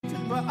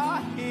But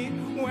I hate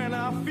when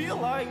I feel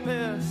like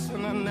this,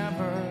 and I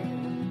never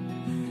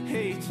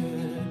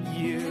hated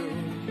you.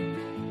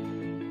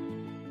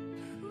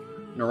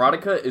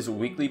 Neurotica is a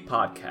weekly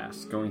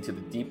podcast going to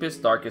the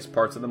deepest, darkest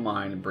parts of the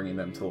mind and bringing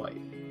them to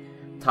light.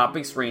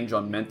 Topics range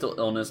on mental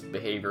illness,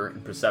 behavior,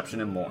 and perception,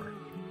 and more.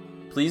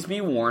 Please be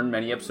warned,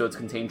 many episodes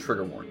contain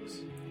trigger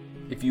warnings.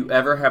 If you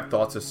ever have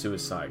thoughts of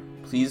suicide,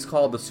 please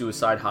call the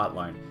suicide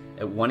hotline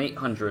at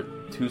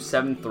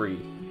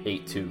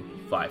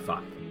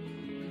 1-800-273-8255.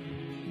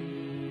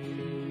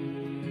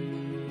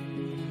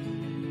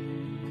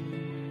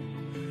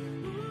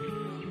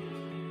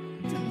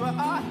 But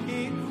I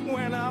hate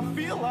when I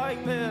feel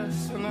like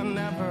this, and I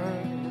never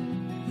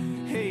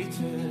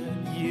hated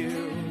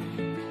you.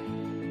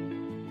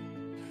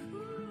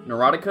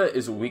 Neurotica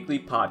is a weekly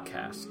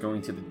podcast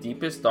going to the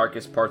deepest,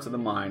 darkest parts of the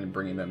mind and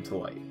bringing them to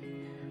light.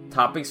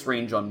 Topics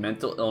range on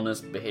mental illness,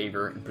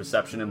 behavior, and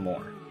perception, and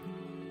more.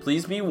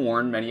 Please be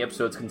warned, many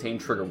episodes contain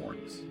trigger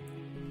warnings.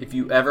 If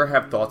you ever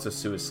have thoughts of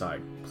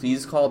suicide,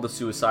 please call the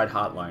suicide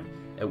hotline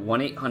at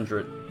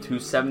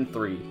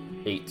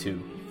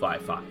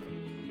 1-800-273-8255.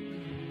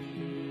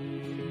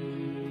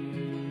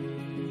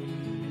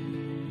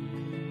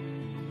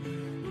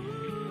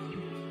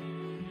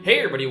 Hey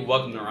everybody,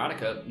 welcome to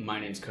Neurotica. My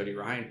name's Cody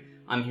Ryan.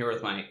 I'm here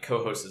with my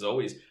co-host as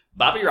always,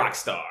 Bobby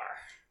Rockstar.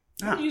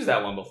 I've used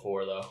that one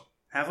before though.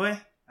 Have we?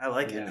 I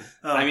like it.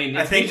 I mean,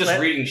 I think just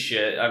reading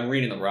shit, I'm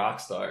reading the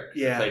Rockstar.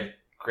 Yeah. I play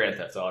Grand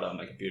Theft Auto on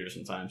my computer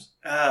sometimes.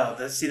 Oh,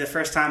 the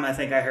first time I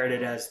think I heard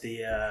it as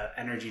the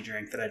energy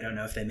drink that I don't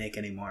know if they make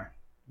anymore.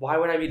 Why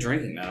would I be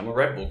drinking that? I'm a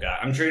Red Bull guy.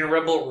 I'm drinking a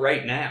Red Bull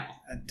right now.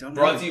 I don't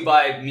know. Brought to you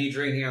by me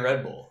drinking a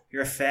Red Bull.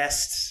 You're a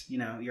fast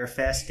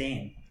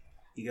Dane.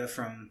 You go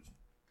from...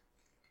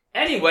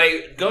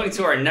 Anyway, going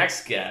to our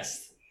next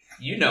guest.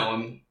 You know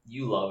him.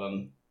 You love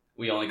him.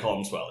 We only call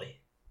him Swelly.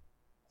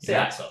 Say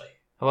hi, Swelly.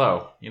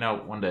 Hello. You know,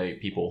 one day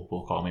people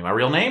will call me my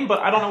real name, but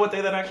I don't know what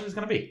day that actually is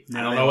going to be.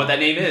 I don't know what that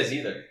name is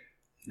either.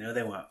 No,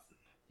 they won't.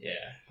 Yeah.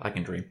 I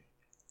can dream.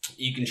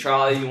 You can try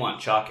all you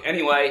want, Chuck.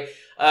 Anyway,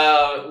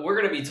 we're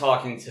going to be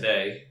talking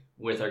today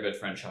with our good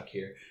friend Chuck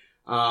here.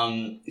 He's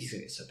going to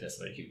get so pissed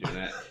that I keep doing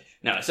that.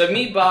 No, so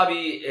me,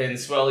 Bobby, and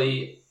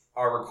Swelly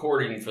are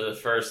recording for the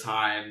first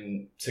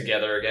time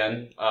together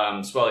again.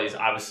 Swelly's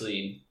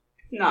obviously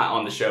not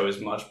on the show as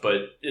much, but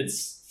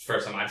it's the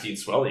first time I've seen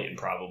Swelly in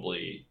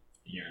probably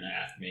a year and a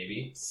half,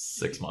 maybe.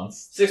 6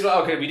 months. 6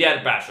 months? Okay, we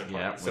had a bachelor party.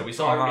 Yeah, so we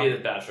saw everybody at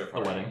the bachelor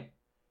party. The wedding.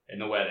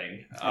 And the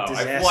wedding. I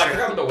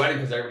forgot about the wedding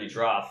because everybody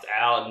dropped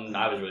out and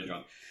I was really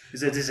drunk. It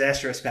was a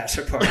disastrous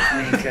bachelor party for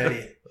me and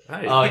Cody.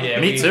 Hey, oh,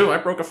 yeah. Me too. I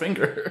broke a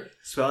finger.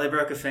 Swelly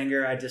broke a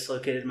finger. I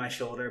dislocated my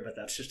shoulder, but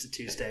that's just a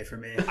Tuesday for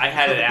me. I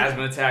had an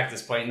asthma attack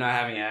despite not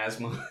having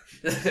asthma.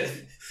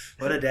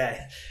 What a day.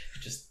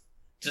 Just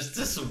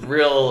this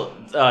real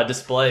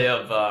display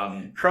of...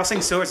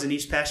 crossing swords in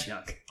East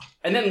Passyunk.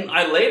 And then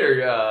I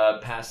later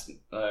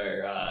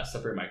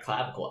separated my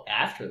clavicle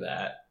after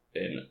that,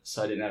 and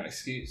so I didn't have an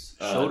excuse.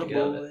 Shoulder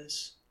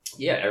boys.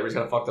 Yeah, everybody's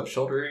got a fucked up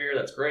shoulder here.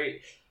 That's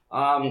great.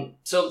 So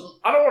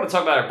I don't want to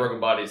talk about our broken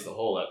bodies the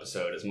whole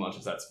episode as much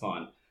as that's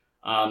fun.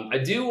 I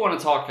do want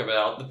to talk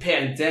about the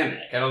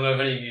pandemic. I don't know if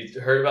any of you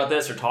heard about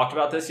this or talked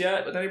about this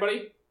yet with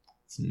anybody.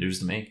 It's news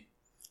to me.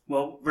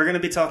 Well, we're going to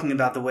be talking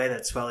about the way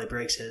that Swelly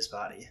breaks his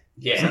body.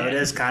 Yeah. So it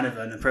is kind of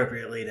an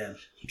appropriate lead-in.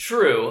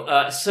 True.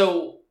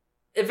 So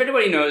if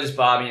anybody knows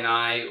Bobby and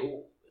I,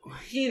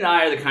 he and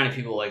I are the kind of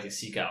people who like to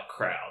seek out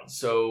crowds.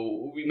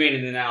 So we made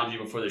an analogy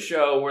before the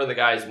show. We're the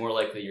guys more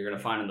likely you're going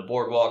to find on the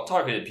boardwalk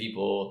talking to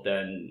people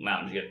than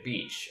mountains at the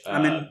beach.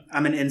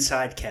 I'm an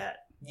inside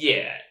cat.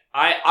 Yeah.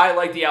 I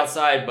like the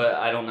outside, but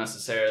I don't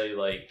necessarily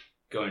like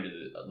going to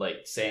the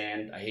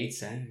sand. I hate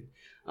sand.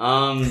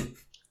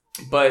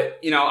 But,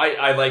 you know,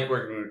 I like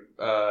working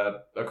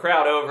a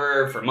crowd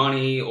over for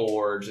money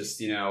or just,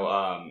 you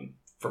know,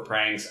 for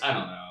pranks. I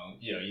don't know.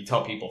 You know, you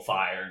tell people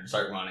fire and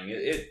start running.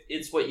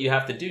 It's what you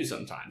have to do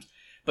sometimes.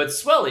 But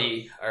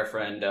Swelly, our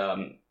friend,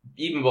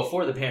 even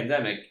before the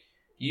pandemic,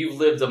 you've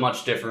lived a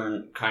much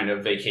different kind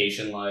of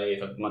vacation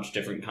life, a much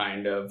different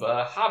kind of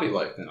hobby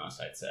life than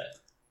us, I'd say.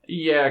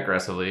 Yeah,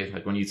 aggressively.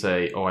 Like when you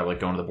say, oh, I like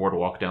going to the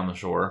boardwalk down the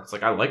shore. It's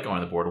like, I like going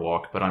to the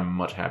boardwalk, but I'm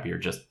much happier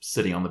just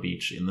sitting on the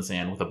beach in the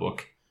sand with a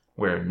book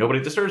where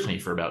nobody disturbs me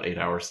for about 8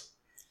 hours.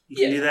 You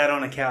can do that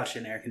on a couch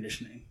in air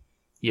conditioning.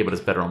 Yeah, but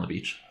it's better on the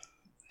beach.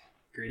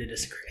 Agree to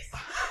disagree.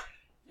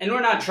 And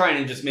we're not trying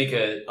to just make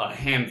a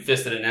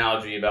ham-fisted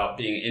analogy about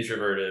being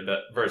introverted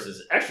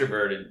versus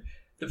extroverted.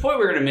 The point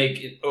we're going to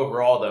make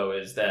overall, though,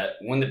 is that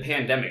when the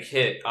pandemic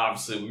hit,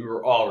 obviously we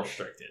were all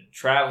restricted.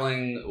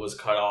 Traveling was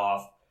cut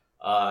off.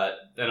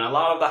 And a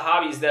lot of the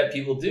hobbies that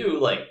people do,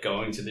 like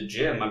going to the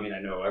gym, I mean, I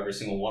know every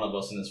single one of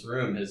us in this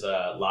room has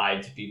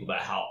lied to people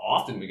about how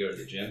often we go to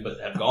the gym, but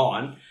have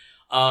gone.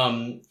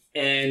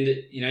 And,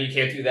 you know, you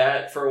can't do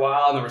that for a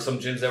while. And there were some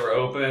gyms that were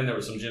open. There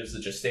were some gyms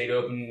that just stayed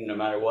open no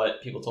matter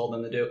what people told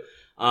them to do.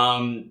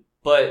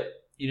 But,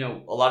 you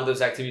know, a lot of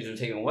those activities were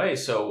taken away.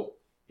 So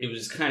it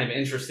was kind of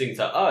interesting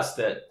to us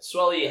that,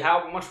 Swelly,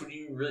 how much would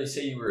you really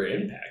say you were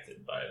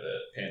impacted by the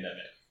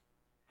pandemic?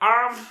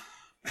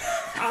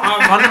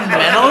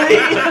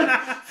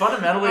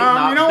 Fundamentally,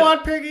 not. You know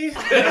what, Piggy?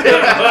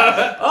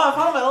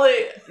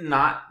 Fundamentally,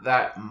 not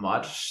that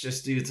much,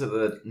 just due to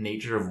the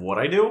nature of what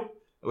I do.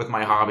 With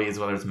my hobbies,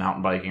 whether it's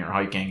mountain biking or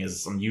hiking,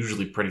 is I'm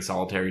usually pretty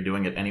solitary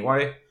doing it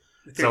anyway.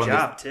 With your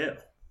job, too.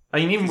 I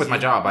mean, even with my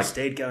job, I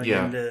stayed going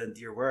into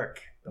your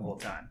work the whole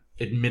time.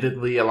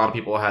 Admittedly, a lot of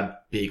people had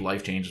big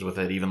life changes with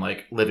it, even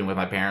like living with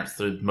my parents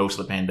through most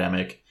of the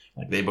pandemic.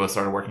 Like, they both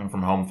started working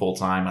from home full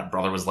time. My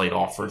brother was laid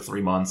off for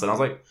 3 months, and I was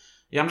like,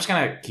 yeah, I'm just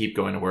gonna keep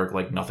going to work.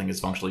 Like, nothing has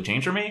functionally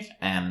changed for me,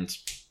 and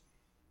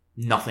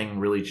nothing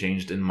really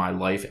changed in my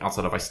life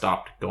outside of I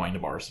stopped going to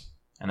bars,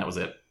 and that was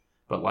it.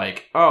 But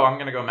like, oh, I'm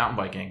gonna go mountain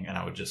biking, and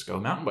I would just go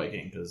mountain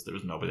biking because there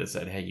was nobody that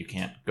said, hey, you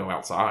can't go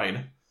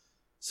outside.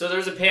 So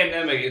there's a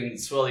pandemic, and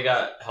Swelly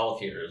got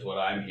healthier, is what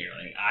I'm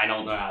hearing. I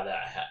don't know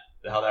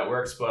how that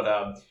works,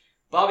 but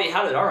Bobby,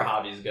 how did our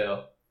hobbies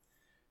go?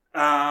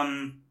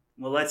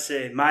 Well, let's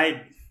see.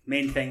 My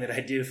main thing that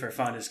I do for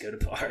fun is go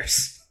to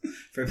bars,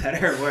 for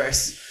better or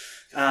worse.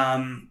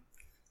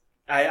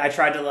 I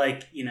tried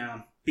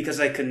to, because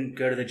I couldn't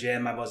go to the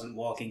gym, I wasn't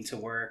walking to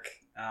work.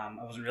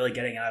 I wasn't really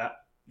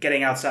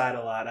getting outside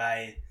a lot.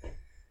 I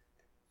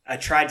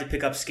tried to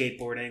pick up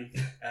skateboarding.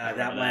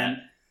 That went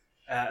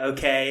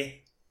okay.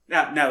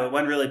 No, it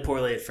went really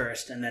poorly at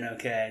first, and then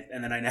okay,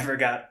 and then I never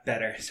got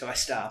better, so I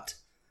stopped.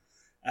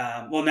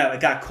 It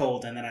got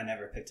cold, and then I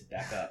never picked it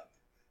back up.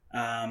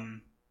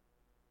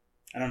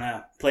 I don't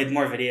know. Played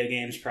more video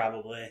games,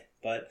 probably.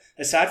 But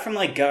aside from,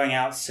 going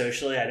out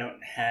socially, I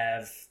don't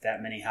have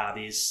that many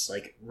hobbies.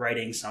 Like,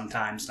 writing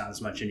sometimes, not as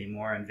much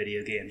anymore, and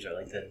video games are,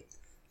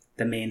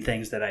 the main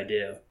things that I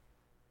do.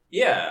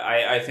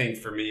 Yeah, I think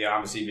for me,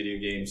 obviously, video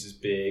games is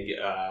big.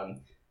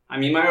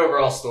 My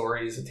overall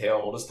story is a tale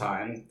of old as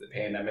time. The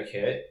pandemic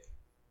hit.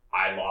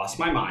 I lost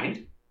my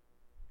mind.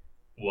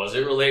 Was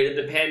it related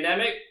to the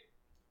pandemic?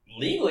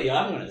 Legally,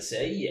 I'm going to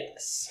say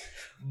yes.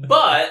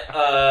 But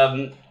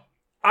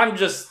I'm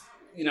just,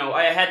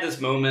 I had this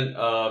moment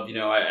of,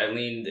 I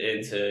leaned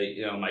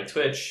into, my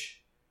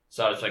Twitch.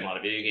 So I was playing a lot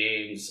of video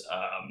games.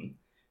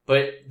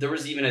 But there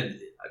was even a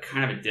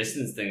kind of a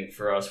distance thing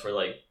for us where,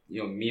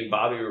 me and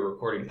Bobby were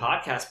recording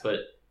podcasts,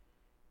 but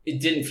it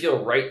didn't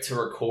feel right to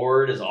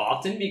record as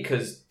often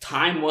because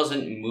time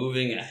wasn't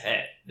moving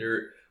ahead.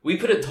 We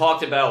could have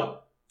talked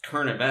about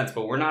current events,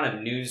 but we're not a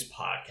news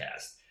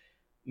podcast.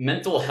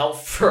 Mental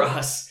health for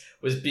us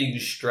was being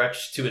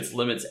stretched to its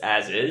limits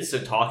as is, so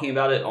talking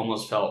about it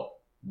almost felt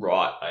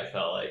wrought. I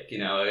felt like,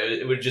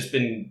 it would have just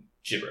been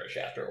gibberish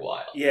after a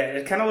while. Yeah,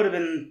 it kind of would have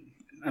been,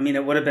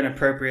 it would have been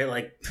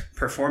appropriate,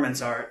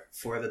 performance art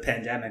for the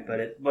pandemic, but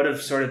it would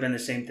have sort of been the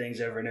same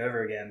things over and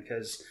over again,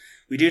 because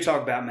we do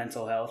talk about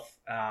mental health,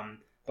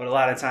 but a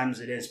lot of times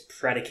it is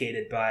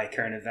predicated by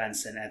current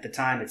events, and at the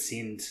time it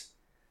seemed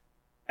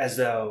as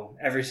though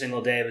every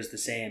single day was the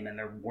same, and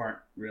there weren't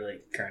really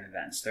current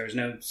events. There was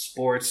no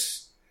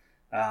sports.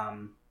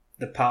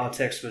 The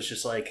politics was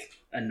just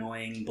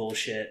annoying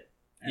bullshit.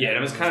 Yeah, and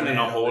it was kind of in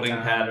a holding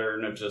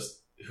pattern of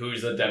just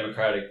who's the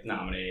Democratic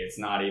nominee. It's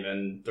not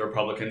even the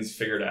Republicans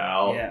figured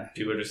out. Yeah.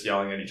 People are just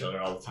yelling at each other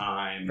all the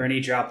time.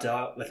 Bernie dropped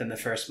out within the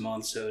first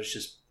month, so it was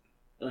just,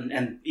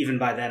 and even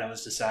by then it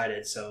was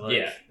decided. So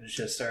it was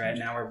just, all right,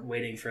 now we're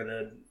waiting for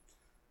the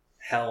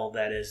hell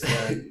that is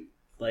the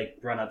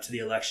run up to the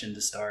election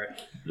to start.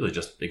 Really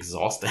just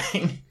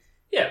exhausting.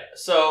 Yeah.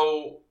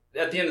 So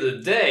at the end of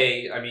the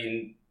day,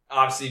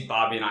 obviously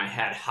Bobby and I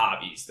had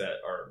hobbies that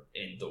are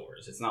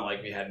indoors. It's not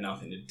like we had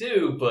nothing to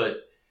do,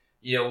 but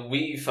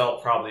we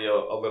felt probably a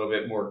little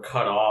bit more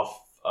cut off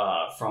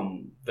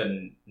from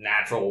the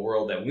natural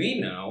world that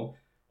we know,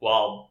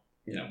 while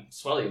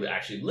Swelly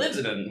actually lives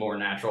in a more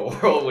natural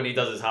world when he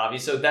does his hobby,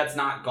 so that's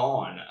not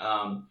gone.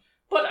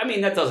 But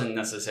that doesn't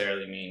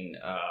necessarily mean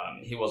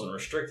he wasn't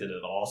restricted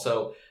at all.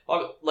 So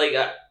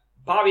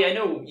Bobby, I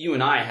know you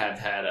and I have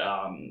had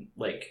a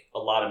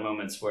lot of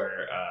moments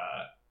where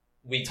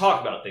we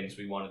talk about things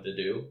we wanted to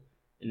do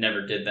and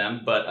never did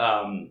them. But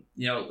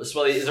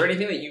Swelly, is there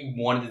anything that you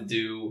wanted to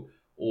do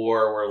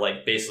or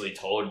were basically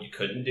told you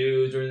couldn't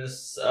do during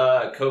this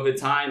COVID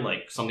time?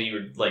 Something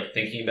you were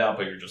thinking about,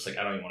 but you're just I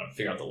don't even want to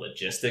figure out the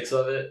logistics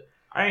of it.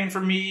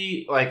 For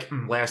me,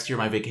 last year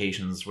my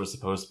vacations were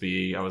supposed to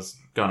be, I was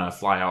gonna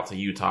fly out to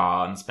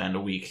Utah and spend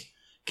a week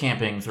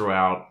camping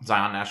throughout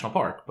Zion National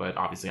Park, but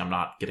obviously I'm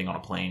not getting on a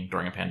plane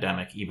during a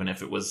pandemic, even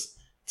if it was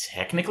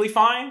technically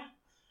fine.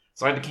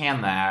 So I had to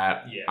can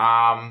that.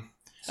 Yeah.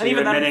 So you're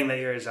admitting that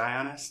you're a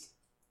Zionist?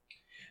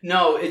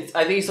 No, I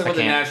think he's talking about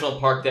the national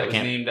park that was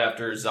named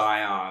after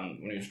Zion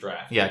when he was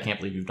drafted. Yeah, I can't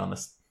believe you've done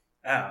this.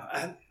 Oh,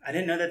 I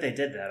didn't know that they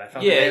did that. I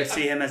thought they would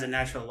see him as a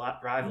natural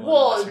rival.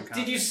 Well,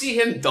 did you see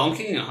him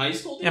dunking in high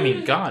school?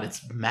 God,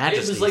 it's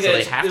majesty, so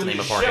they have to name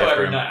a park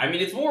after him.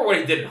 It's more what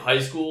he did in high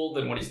school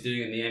than what he's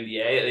doing in the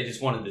NBA. They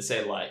just wanted to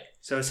say,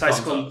 So his high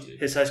school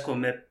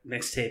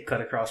mixtape cut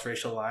across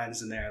racial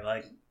lines, and they're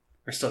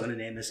we're still going to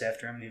name this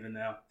after him, even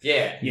though...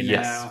 Yeah. You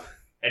know.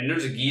 And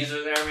there's a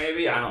geezer there,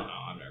 maybe? I don't know.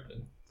 I've never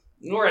been.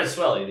 Nor has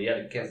Swelly. They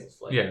had to cancel his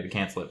flight. Yeah, to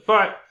cancel it.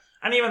 But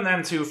And even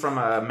then, too, from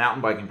a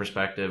mountain biking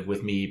perspective,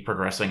 with me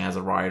progressing as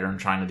a rider and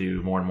trying to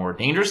do more and more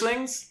dangerous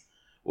things,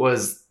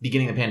 was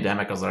beginning the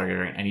pandemic, I was like,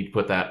 I need to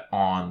put that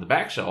on the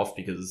back shelf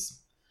because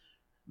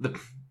the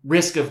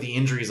risk of the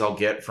injuries I'll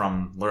get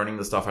from learning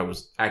the stuff I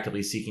was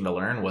actively seeking to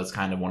learn was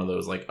kind of one of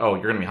those like, oh,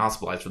 you're going to be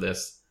hospitalized for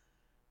this.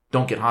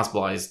 Don't get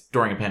hospitalized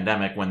during a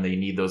pandemic when they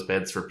need those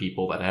beds for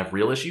people that have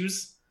real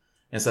issues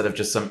instead of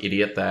just some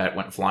idiot that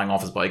went flying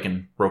off his bike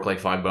and broke like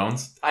 5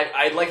 bones.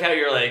 I like how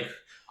you're like,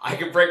 I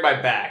can break my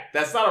back.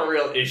 That's not a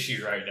real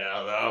issue right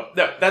now, though.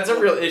 No, that's a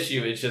real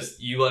issue. It's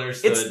just you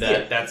understood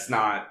that's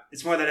not...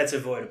 It's more that it's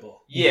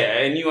avoidable. Yeah,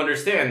 and you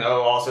understand,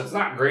 though, also, it's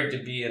not great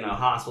to be in a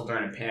hospital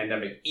during a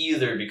pandemic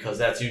either, because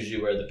that's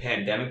usually where the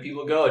pandemic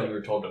people go, and you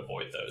were told to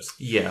avoid those.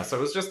 Yeah, so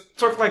it was just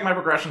sort of like my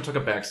progression took a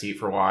backseat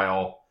for a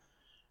while,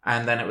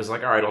 and then it was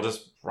like, all right, I'll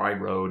just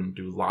ride road and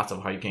do lots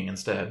of hiking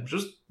instead, which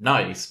was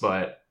nice,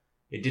 but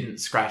it didn't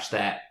scratch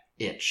that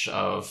itch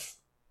of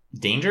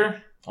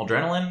danger,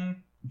 adrenaline,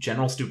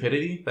 general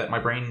stupidity that my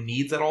brain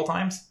needs at all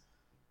times.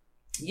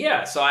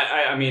 Yeah, so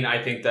I mean,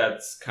 I think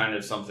that's kind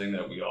of something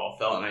that we all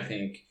felt, and I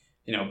think,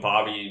 you know,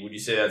 Bobby, would you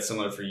say that's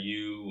similar for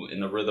you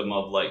in the rhythm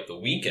of, like, the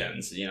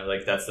weekends? You know,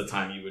 like, that's the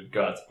time you would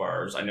go out to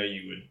bars. I know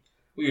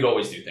we would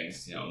always do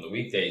things, you know, on the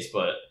weekdays,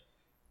 but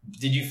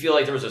did you feel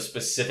like there was a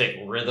specific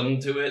rhythm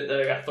to it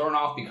that got thrown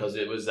off because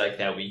it was, like,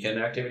 that weekend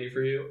activity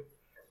for you?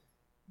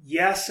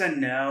 Yes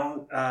and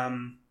no.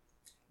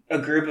 A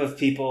group of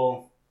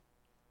people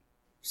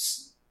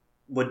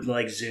would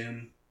like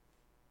Zoom,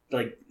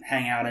 like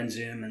hang out in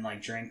Zoom and like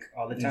drink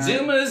all the time.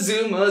 Zuma,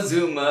 Zoom.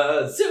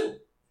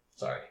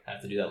 Sorry, I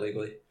have to do that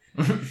legally.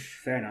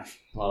 Fair enough.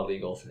 A lot of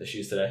legal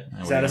issues today.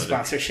 Is that a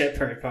sponsorship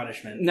or a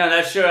punishment? No,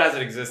 that show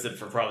hasn't existed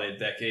for probably a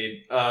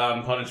decade.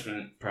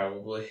 Punishment,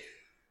 probably.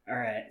 All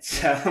right,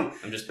 so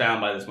I'm just bound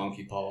by this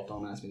monkey paw.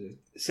 Don't ask me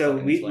to. So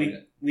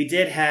we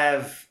did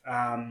have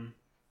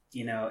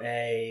you know,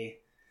 a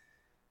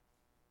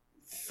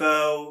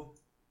faux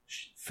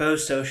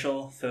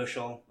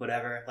social,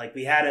 whatever. Like,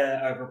 we had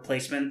a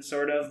replacement,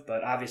 sort of,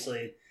 but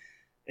obviously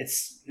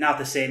it's not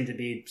the same to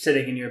be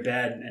sitting in your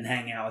bed and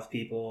hanging out with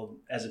people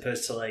as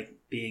opposed to, like,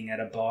 being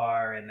at a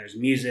bar and there's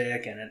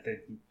music and at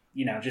the,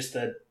 you know, just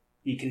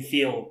you can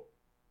feel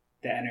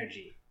the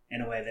energy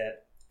in a way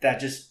that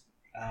just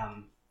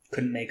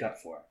couldn't make up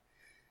for.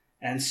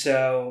 And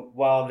so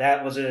while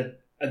that was a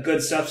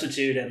good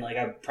substitute, and, like,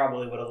 I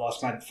probably would have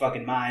lost my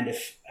fucking mind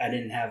if I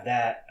didn't have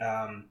that,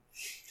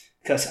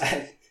 because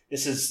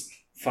this is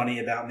funny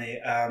about me.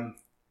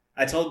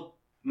 I told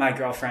my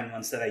girlfriend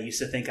once that I used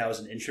to think I was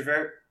an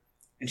introvert,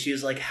 and she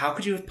was like, "How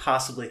could you have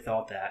possibly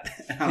thought that?"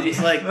 And I was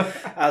like,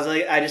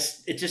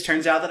 it just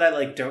turns out that I,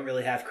 like, don't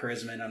really have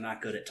charisma and I'm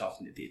not good at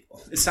talking to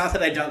people. It's not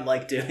that I don't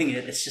like doing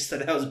it, it's just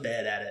that I was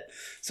bad at it.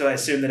 So I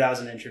assumed that I was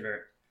an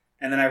introvert.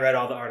 And then I read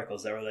all the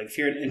articles that were like, if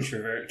you're an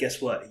introvert,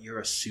 guess what?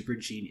 You're a super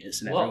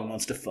genius and everyone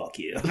wants to fuck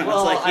you. And I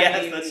was like,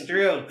 yes, that's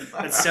true.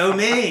 That's so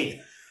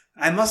me.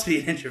 I must be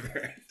an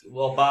introvert.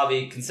 Well,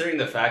 Bobby, considering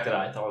the fact that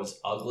I thought I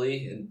was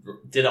ugly and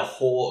did a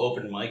whole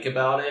open mic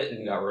about it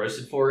and got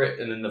roasted for it,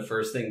 and then the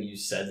first thing you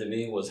said to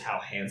me was how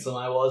handsome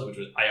I was, which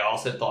was I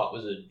also thought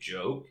was a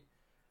joke.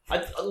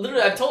 I've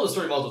told the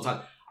story multiple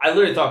times. I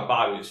literally thought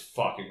Bobby was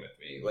fucking with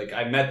me. Like,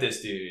 I met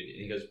this dude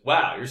and he goes,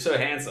 "Wow, you're so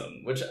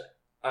handsome," which...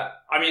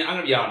 I mean, I'm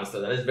going to be honest, though.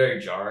 That is very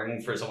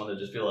jarring for someone to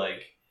just be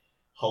like,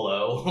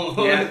 hello.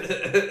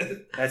 Yeah,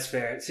 that's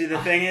fair. See, the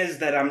thing is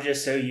that I'm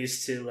just so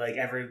used to, like,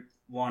 everyone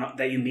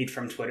that you meet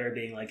from Twitter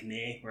being like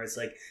me, where it's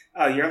like,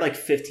 oh, you're like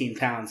 15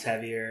 pounds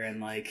heavier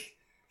and, like,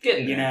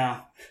 you know,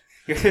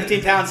 you're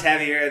 15 pounds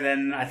heavier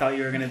than I thought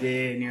you were going to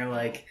be, and you're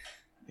like,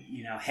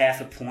 you know,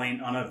 half a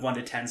point on a 1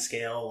 to 10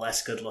 scale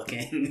less good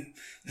looking.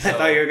 I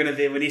thought you were going to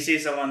be. When you see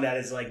someone that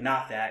is, like,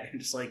 not that,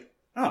 you're just like,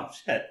 oh,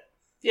 shit.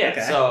 Yeah,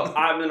 okay. So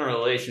I'm in a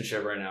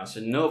relationship right now,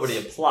 so nobody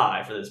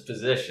apply for this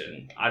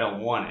position. I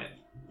don't want it.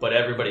 But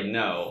everybody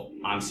know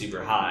I'm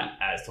super hot,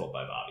 as told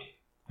by Bobby.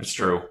 It's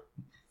true.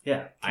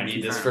 Yeah. I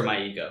need this for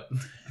my ego.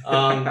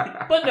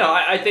 But no,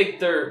 I think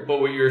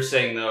but what you're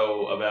saying,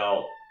 though,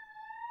 about,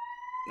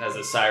 as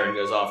the siren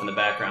goes off in the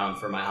background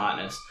for my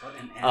hotness,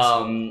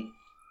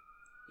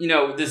 you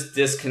know, this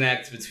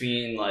disconnect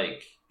between,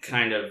 like,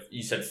 kind of,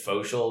 you said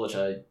social, which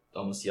I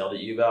almost yelled at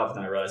you about, but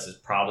then I realized it's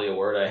probably a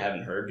word I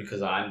haven't heard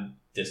because I'm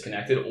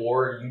disconnected,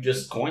 or you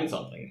just coined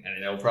something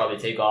and it'll probably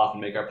take off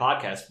and make our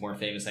podcast more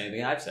famous than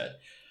anything I've said.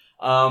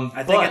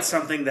 I think it's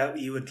something that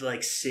you would,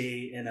 like,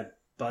 see in a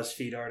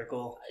BuzzFeed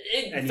article.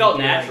 It felt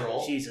natural.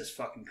 Like, Jesus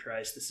fucking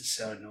Christ, this is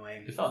so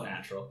annoying. It felt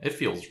natural. It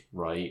feels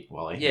right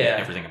while I hate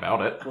everything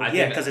about it. Well,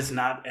 yeah, because it's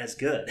not as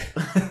good.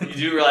 You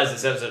do realize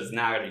this episode is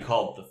now going to be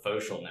called The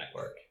Social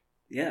Network.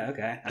 Yeah,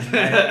 okay. I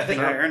think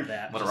I earned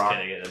that. Just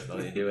kidding, it has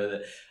nothing to do with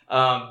it.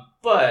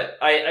 But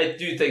I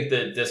do think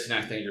the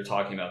disconnect thing you're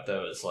talking about,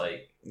 though, is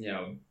like, you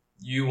know,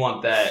 you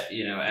want that,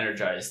 you know,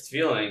 energized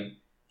feeling.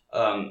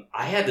 I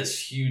had this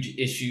huge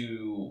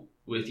issue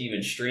with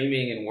even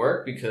streaming and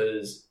work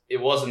because it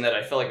wasn't that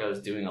I felt like I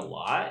was doing a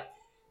lot.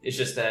 It's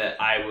just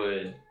that I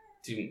would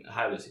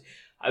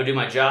do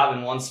my job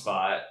in one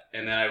spot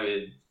and then I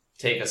would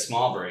take a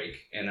small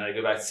break, and then I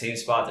go back to the same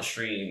spot to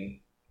stream,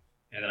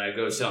 and then I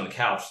go sit on the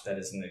couch that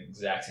is in the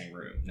exact same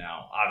room.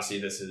 Now, obviously,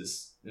 this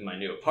is in my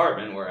new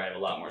apartment where I have a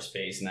lot more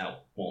space, and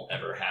that won't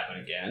ever happen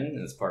again.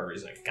 And that's part of the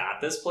reason I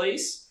got this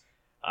place.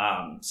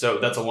 So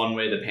that's one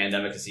way the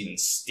pandemic has even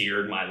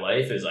steered my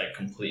life, is I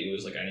completely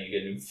was like, I need to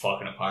get a new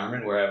fucking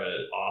apartment where I have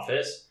an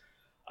office.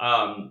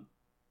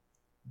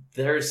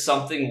 There's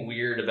something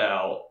weird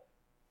about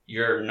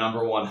your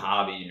number one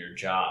hobby in your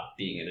job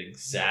being an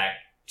exact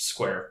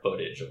square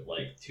footage of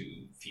like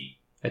 2 feet.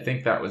 I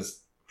think that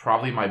was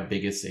probably my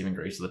biggest saving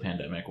grace of the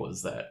pandemic,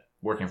 was that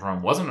working from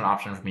home wasn't an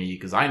option for me,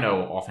 because I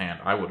know offhand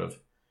I would have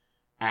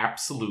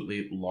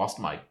absolutely lost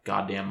my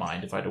goddamn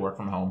mind if I had to work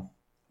from home.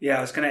 Yeah,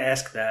 I was going to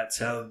ask that.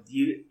 So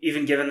you,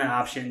 even given the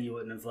option, you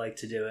wouldn't have liked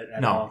to do it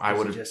at all? No, I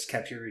would have just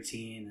kept your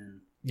routine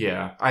and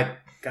I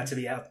got to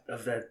be out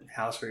of the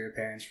house where your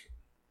parents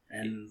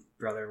and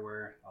brother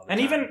were all the and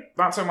time. even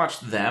not so much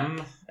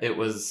them, it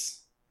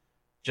was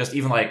just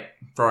even like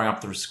growing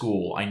up through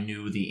school, I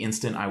knew the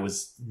instant I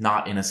was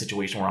not in a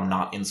situation where I'm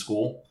not in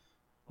school,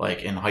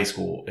 like in high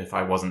school, if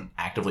I wasn't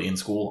actively in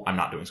school, I'm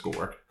not doing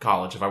schoolwork.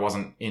 College, if I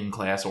wasn't in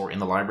class or in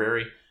the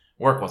library,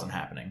 work wasn't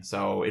happening.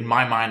 So in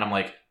my mind, I'm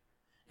like,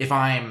 if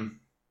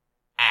I'm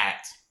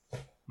at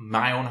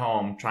my own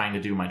home trying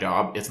to do my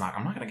job,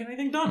 I'm not going to get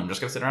anything done. I'm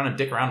just going to sit around and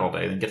dick around all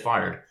day and get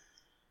fired.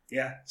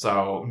 Yeah.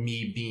 So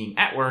me being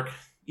at work,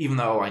 even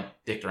though I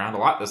dicked around a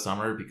lot this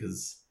summer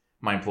because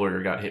my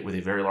employer got hit with a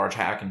very large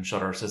hack and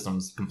shut our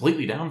systems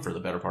completely down for the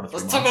better part of 3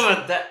 months. Let's talk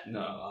about that.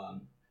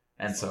 No.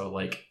 And so,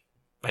 like,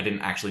 I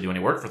didn't actually do any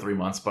work for 3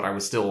 months, but I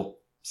was still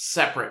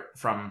separate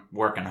from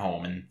work and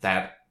home. And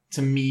that,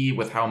 to me,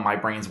 with how my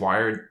brain's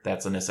wired,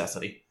 that's a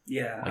necessity.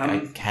 Yeah.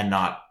 Like,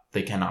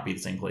 they cannot be the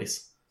same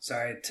place.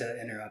 Sorry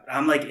to interrupt.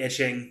 I'm like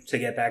itching to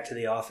get back to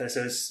the office.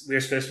 We were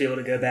supposed to be able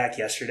to go back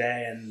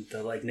yesterday, and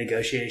the like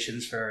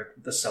negotiations for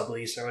the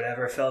sublease or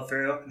whatever fell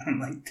through. And I'm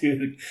like,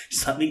 dude,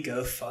 just let me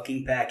go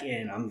fucking back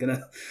in. I'm going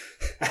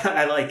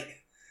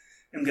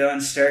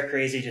stir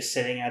crazy just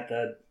sitting at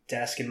the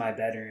desk in my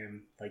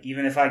bedroom. Like,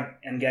 even if I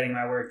am getting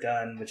my work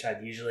done, which I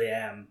usually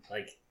am,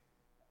 like,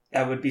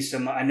 I would be so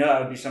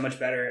much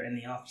better in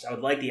the office. I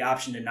would like the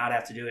option to not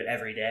have to do it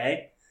every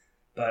day,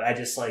 but I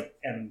just like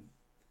am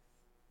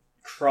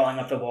crawling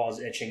up the walls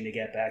itching to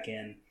get back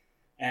in.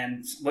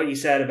 And what you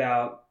said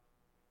about,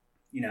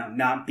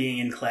 not being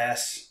in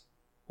class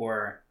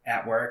or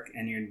at work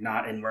and you're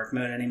not in work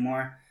mode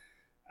anymore,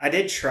 I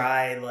did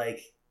try,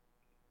 like,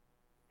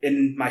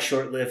 in my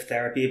short-lived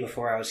therapy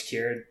before I was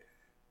cured,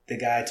 the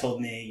guy told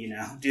me,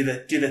 do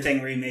the thing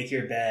where you make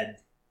your bed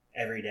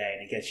every day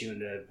and it gets you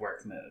into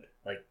work mode.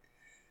 Like,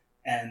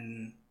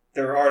 and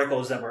there were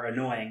articles that were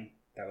annoying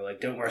that were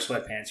like, don't wear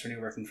sweatpants when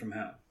you're working from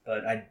home.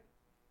 But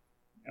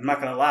I'm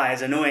not going to lie,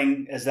 as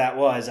annoying as that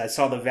was, I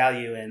saw the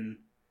value in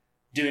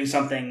doing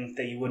something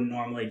that you wouldn't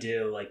normally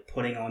do, like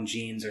putting on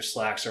jeans or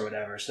slacks or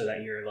whatever, so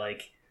that you're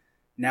like,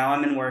 now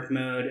I'm in work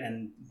mode,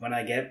 and when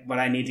I get what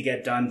I need to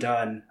get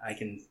done, I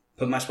can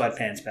put my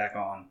sweatpants back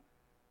on,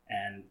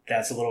 and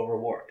that's a little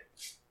reward.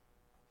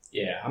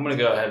 Yeah, I'm going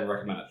to go ahead and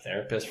recommend a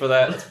therapist for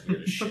that. That's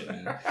weird as shit,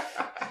 man.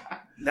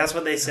 That's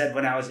what they said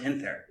when I was in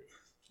therapy.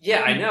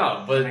 Yeah, I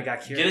know, but I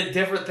got cured. Get a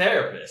different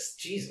therapist.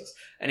 Jesus.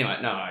 Anyway,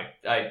 no,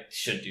 I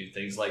should do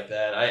things like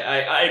that.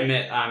 I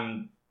admit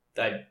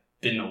I've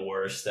been the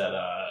worst at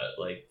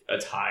like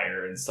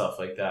attire and stuff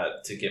like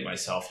that to get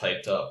myself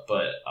hyped up.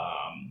 But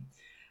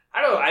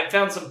I don't know. I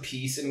found some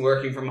peace in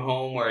working from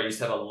home where I used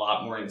to have a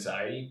lot more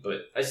anxiety,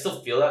 but I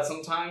still feel that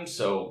sometimes.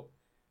 So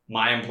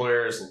my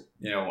employers,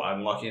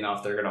 I'm lucky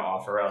enough they're going to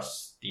offer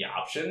us the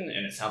option,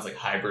 and it sounds like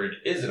hybrid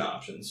is an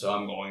option. So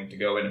I'm going to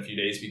go in a few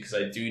days because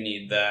I do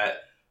need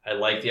that. I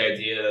like the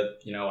idea that,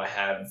 I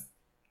have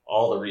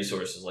all the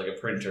resources like a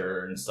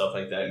printer and stuff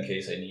like that in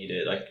case I need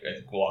it. Like,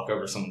 I can walk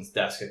over to someone's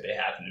desk if they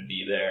happen to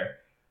be there.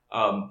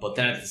 But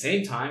then at the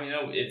same time,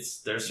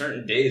 there's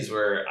certain days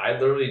where I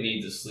literally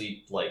need to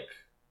sleep like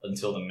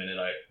until the minute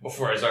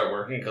before I start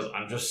working because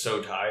I'm just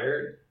so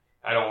tired.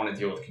 I don't want to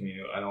deal with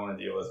commute. I don't want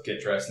to deal with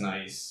get dressed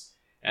nice.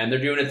 And they're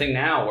doing a thing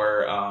now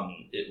where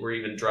we're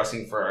even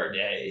dressing for our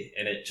day,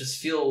 and it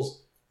just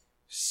feels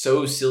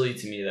so silly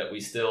to me that we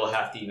still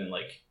have to even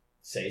like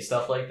say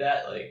stuff like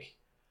that, like,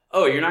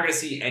 oh, you're not going to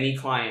see any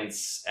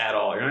clients at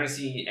all. You're not going to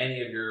see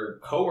any of your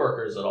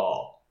coworkers at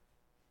all.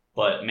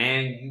 But,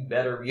 man, you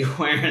better be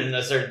wearing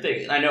a certain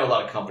thing. And I know a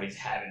lot of companies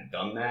haven't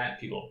done that.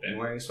 People have been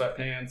wearing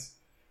sweatpants,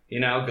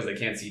 because they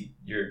can't see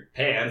your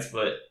pants.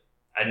 But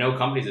I know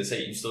companies that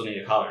say you still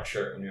need a collared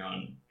shirt when you're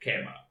on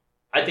camera.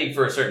 I think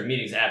for certain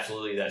meetings,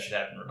 absolutely, that should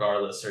happen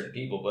regardless of certain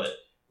people. But,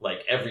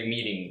 like, every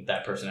meeting,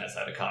 that person has to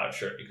have a collared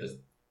shirt because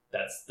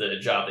that's the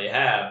job they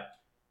have.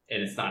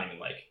 And it's not even,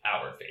 like,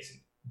 outward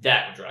facing.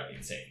 That would drive me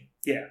insane.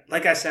 Yeah,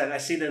 like I said, I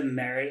see the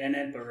merit in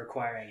it, but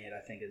requiring it, I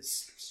think,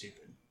 is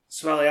stupid.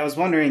 Swelly, I was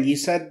wondering, you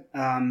said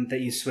that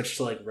you switched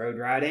to, like, road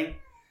riding.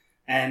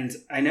 And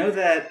I know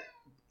that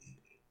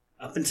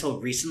up until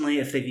recently,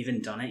 if they've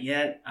even done it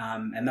yet,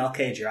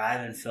 MLK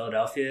Drive in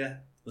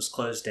Philadelphia was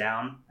closed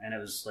down. And it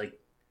was, like,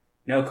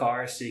 no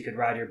cars, so you could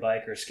ride your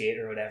bike or skate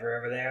or whatever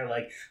over there.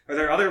 Like, are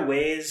there other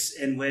ways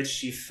in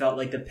which you felt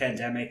like the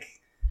pandemic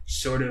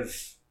sort of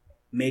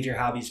made your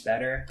hobbies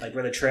better? Like,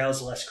 were the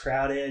trails less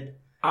crowded?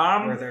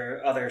 Were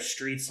there other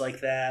streets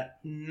like that?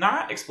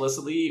 Not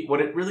explicitly.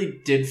 What it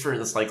really did for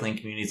the cycling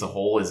community as a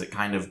whole is it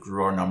kind of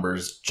grew our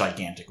numbers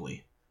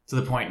gigantically. To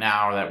the point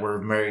now that we're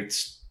very,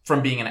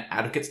 from being an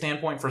advocate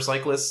standpoint for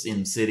cyclists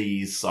in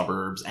cities,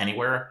 suburbs,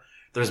 anywhere,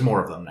 there's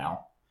more of them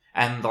now.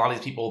 And a lot of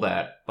these people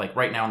that, like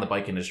right now in the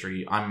bike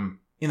industry, I'm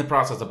in the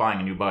process of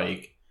buying a new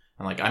bike.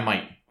 And like, I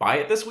might buy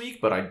it this week,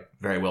 but I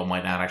very well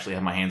might not actually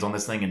have my hands on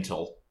this thing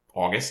until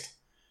August.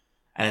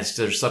 And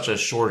there's such a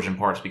shortage in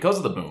parts because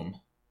of the boom.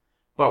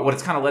 But what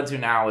it's kind of led to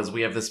now is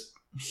we have this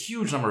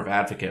huge number of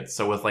advocates.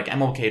 So with like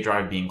MLK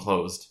Drive being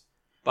closed,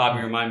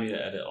 Bobby, remind me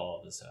to edit all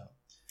of this out.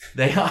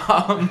 They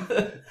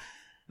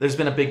there's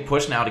been a big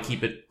push now to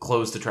keep it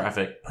closed to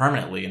traffic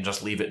permanently and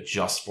just leave it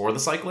just for the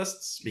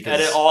cyclists.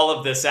 Because edit all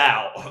of this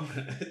out.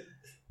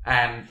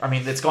 And I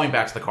mean, it's going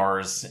back to the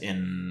cars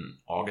in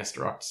August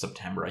or up to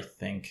September, I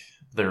think.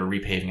 They're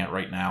repaving it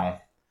right now.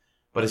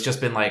 But it's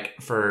just been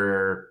like,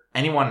 for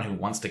anyone who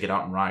wants to get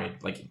out and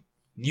ride, like,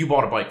 you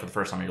bought a bike for the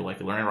first time in your life,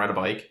 you're learning to ride a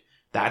bike,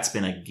 that's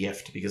been a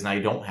gift because now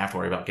you don't have to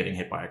worry about getting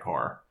hit by a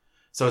car.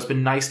 So it's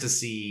been nice to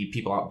see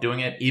people out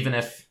doing it, even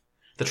if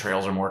the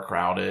trails are more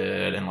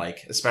crowded and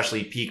like,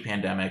 especially peak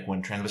pandemic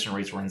when transmission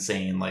rates were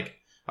insane. Like,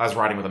 I was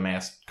riding with a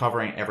mask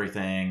covering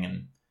everything,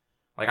 and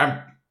like,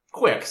 I'm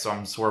quick, so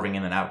I'm swerving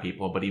in and out of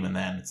people, but even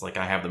then, it's like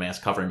I have the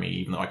mask covering me,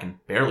 even though I can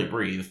barely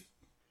breathe.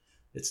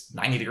 It's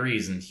 90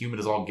 degrees and humid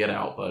as all get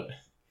out, but...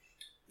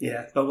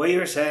 Yeah, but what you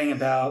were saying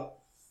about,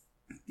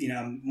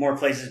 more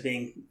places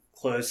being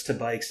closed to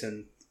bikes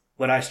and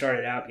what I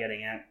started out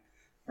getting at,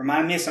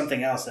 remind me of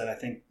something else that I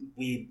think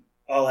we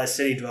all as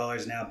city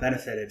dwellers now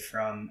benefited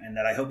from, and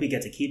that I hope we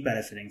get to keep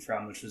benefiting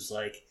from, which was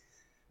like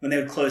when they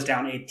would close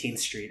down 18th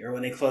Street, or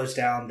when they closed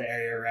down the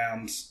area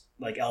around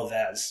like El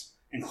Vez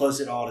and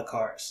closed it all to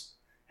cars.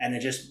 And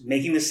then just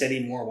making the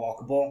city more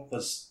walkable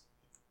was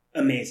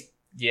amazing.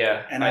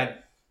 Yeah. And I'm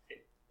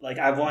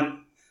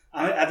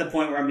at the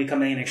point where I'm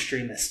becoming an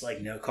extremist,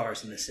 like no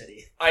cars in the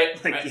city.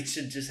 You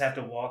should just have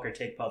to walk or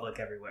take public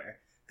everywhere,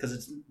 because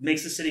it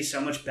makes the city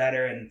so much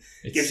better and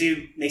makes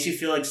you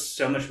feel like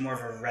so much more of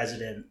a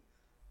resident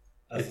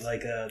of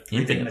like a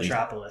big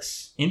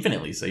metropolis.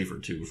 Infinitely safer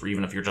too, for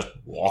even if you're just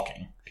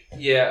walking.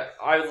 Yeah,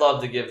 I would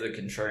love to give the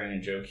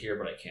contrarian joke here,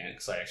 but I can't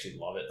because I actually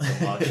love it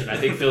so much, and I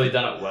think Philly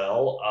done it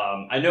well.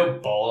 I know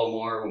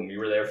Baltimore, when we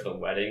were there for the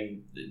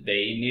wedding,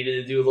 they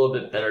needed to do a little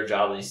bit better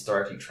job of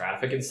directing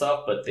traffic and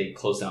stuff, but they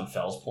closed down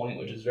Fells Point,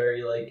 which is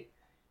very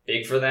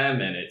big for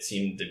them, and it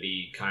seemed to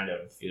be kind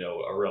of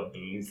a real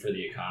boom for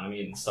the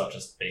economy and stuff.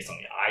 Just based on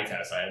the eye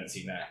test, I hadn't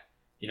seen that.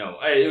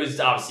 It was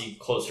obviously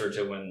closer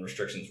to when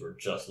restrictions were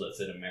just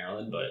lifted in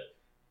Maryland, but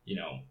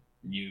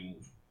you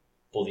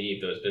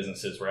believe those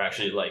businesses were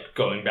actually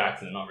going back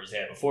to the numbers they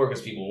had before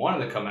because people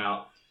wanted to come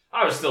out.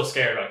 I was still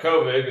scared about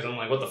COVID because I'm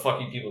like, what the fuck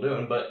are you people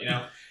doing? But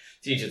to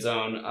each its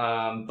own.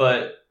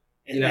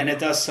 And it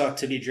does suck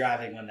to be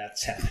driving when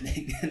that's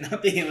happening and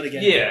not being able to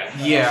get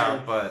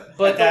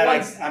but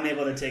I'm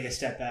able to take a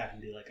step back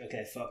and be like,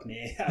 okay, fuck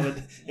me.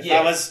 If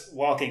I was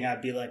walking,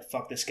 I'd be like,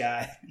 fuck this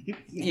guy.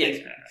 Get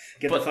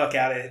the fuck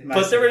out of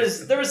my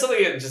city. there was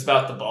something just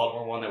about the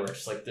Baltimore one that were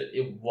just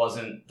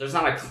there's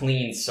not a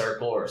clean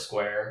circle or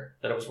square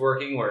that it was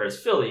working, whereas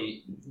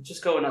Philly,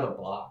 just go another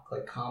block,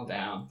 calm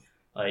down.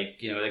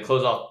 They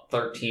close off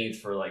 13th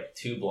for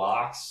 2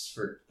 blocks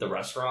for the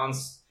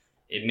restaurants.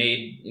 It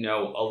made,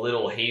 a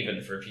little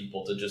haven for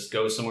people to just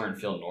go somewhere and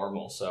feel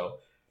normal. So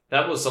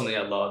that was something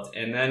I loved.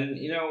 And then,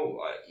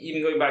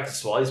 even going back to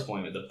Swally's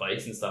point with the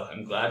bikes and stuff,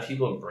 I'm glad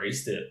people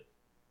embraced it.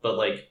 But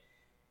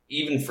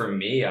even for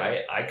me,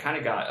 I kind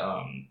of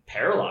got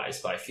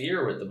paralyzed by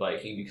fear with the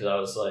biking because I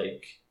was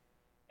like,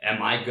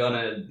 am I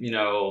going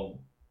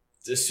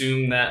to,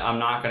 assume that I'm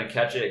not going to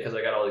catch it because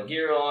I got all the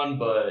gear on,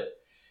 but,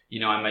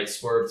 I might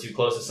swerve too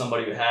close to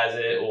somebody who has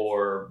it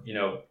or,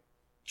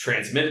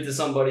 transmit it to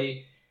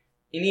somebody.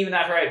 And even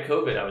after I had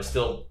COVID, I was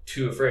still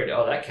too afraid.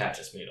 Oh, that cat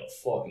just made a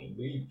fucking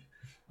leap.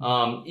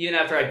 Even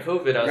after I had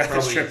COVID, I was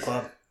probably... strip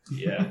club.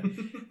 Yeah.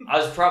 I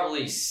was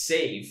probably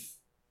safe,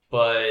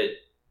 but,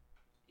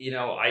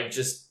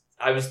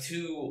 I was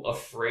too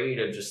afraid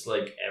of just,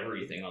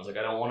 everything. I was like,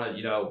 I don't want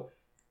to,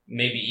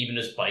 maybe even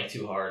just bike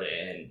too hard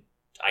and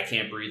I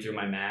can't breathe through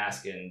my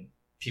mask and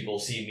people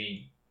see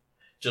me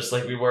just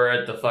like we were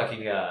at the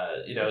fucking,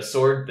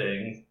 sword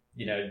thing,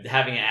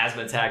 having an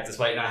asthma attack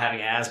despite not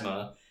having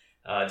asthma.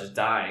 Just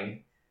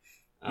dying.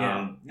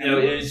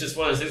 It was just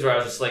one of those things where I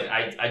was just like,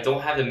 I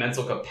don't have the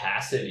mental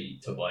capacity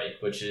to bike,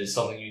 which is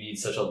something you need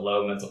such a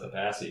low mental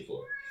capacity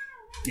for.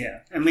 Yeah,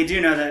 and we do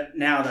know that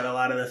now that a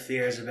lot of the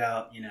fears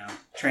about,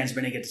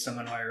 transmitting it to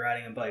someone while you're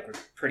riding a bike were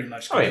pretty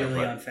much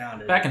completely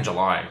unfounded. Back in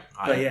July,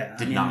 I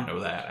did not know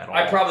that at all.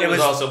 I probably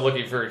was also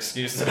looking for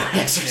excuses to not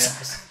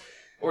exercise. Yeah.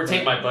 Or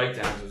take my bike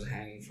down because it was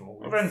hanging from a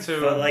wall.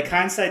 But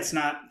hindsight's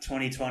not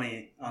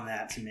 20/20 on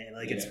that to me.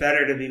 It's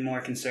better to be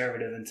more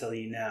conservative until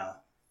you know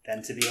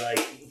than to be like,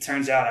 it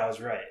turns out I was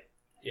right.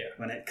 Yeah.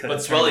 When it could. But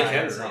Swelly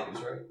can say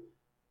these, right?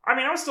 I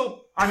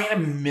mean,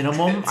 at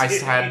minimum, I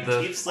had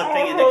the... Keep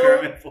slipping into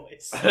Kermit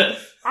voice.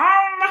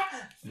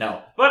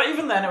 No. But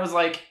even then, it was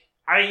like,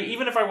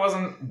 even if I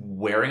wasn't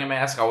wearing a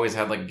mask, I always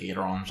had like a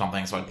gaiter on or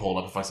something, so I'd pull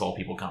it up if I saw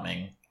people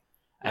coming.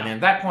 And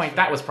at that point,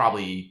 that was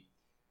probably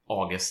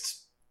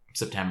August,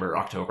 September,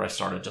 October, I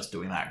started just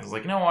doing that. Because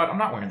like, you know what? I'm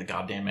not wearing the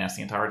goddamn mask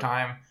the entire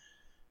time.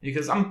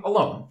 Because I'm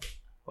alone.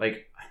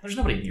 Like, there's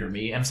nobody near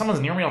me. And if someone's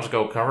near me, I'll just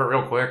go cover it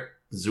real quick,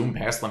 zoom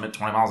past limit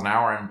 20 miles an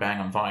hour, and bang,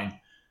 I'm fine.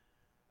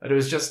 But it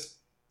was just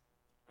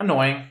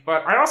annoying.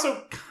 But I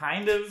also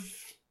kind of...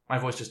 My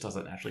voice just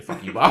doesn't naturally.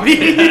 Fuck you, Bobby.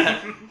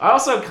 I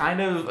also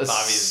kind of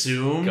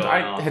assumed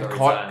I had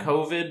caught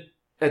COVID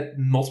at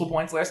multiple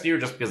points last year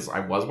just because I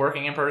was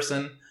working in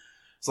person.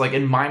 So, like,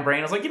 in my brain,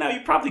 I was like, you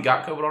probably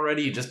got COVID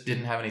already. You just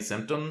didn't have any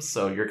symptoms.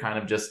 So you're kind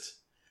of just...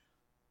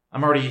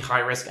 I'm already high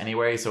risk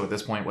anyway. So at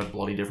this point, what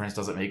bloody difference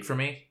does it make for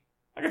me?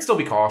 I can still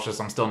be cautious.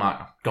 I'm still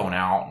not going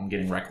out and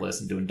getting reckless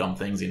and doing dumb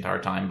things the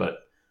entire time. But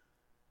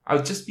I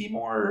would just be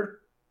more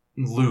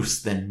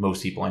loose than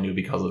most people I knew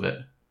because of it.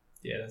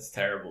 Yeah, that's a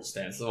terrible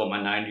stance. That's what my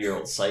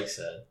 90-year-old psych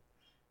said.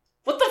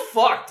 What the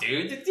fuck,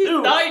 dude? The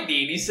dude's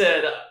 90, and he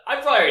said, I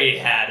probably already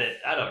had it.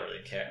 I don't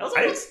really care. I was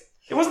like,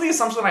 it wasn't the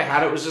assumption that I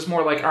had it. It was just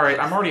more like, all right,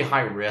 I'm already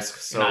high risk,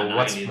 so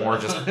what's more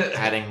just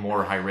adding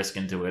more high risk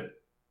into it?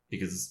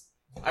 Because...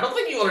 I don't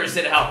think you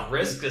understand how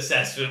risk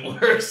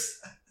assessment works.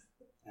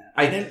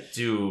 I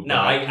do. No,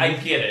 I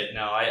get it.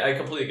 No, I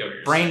completely get what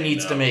you're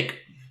saying.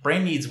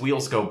 Brain needs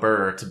wheels go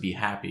burr to be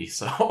happy,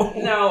 so...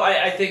 No,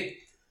 I think...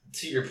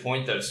 To your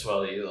point, though,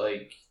 Swelly,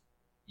 like,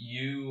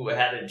 you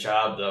had a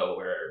job, though,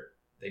 where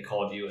they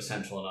called you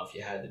essential enough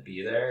you had to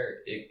be there.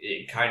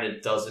 It kind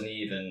of doesn't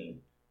even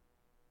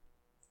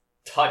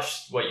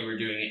touch what you were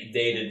doing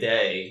day to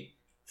day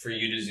for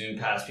you to zoom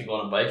past people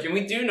on a bike. And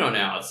we do know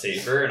now it's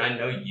safer, and I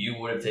know you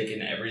would have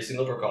taken every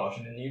single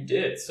precaution, and you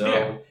did.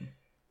 So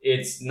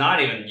It's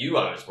not even you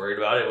I was worried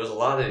about. It was a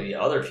lot of the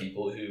other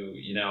people who,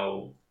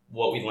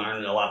 what we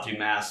learned a lot through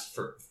masks,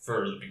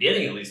 for the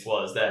beginning at least,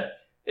 was that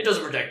it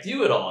doesn't protect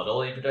you at all. It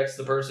only protects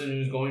the person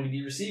who's going to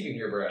be receiving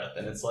your breath.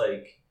 And it's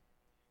like,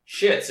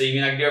 shit, so you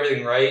mean I can do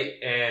everything right,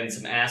 and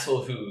some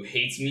asshole who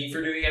hates me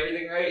for doing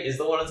everything right is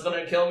the one that's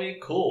going to kill me?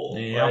 Cool.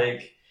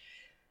 Yep.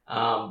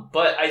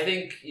 But I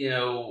think,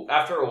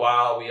 after a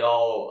while, we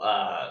all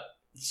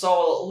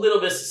saw a little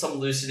bit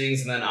some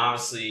loosenings, and then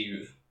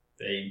obviously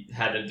they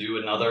had to do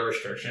another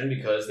restriction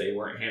because they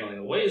weren't handling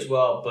the way as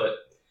well. But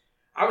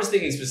I was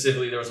thinking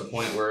specifically there was a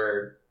point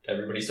where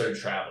everybody started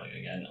traveling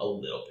again a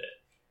little bit.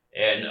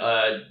 And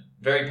a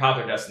very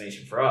popular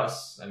destination for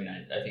us, I mean,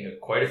 I think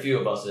quite a few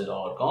of us had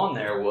all gone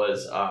there,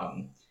 was, up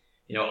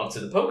to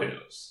the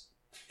Poconos.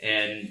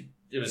 And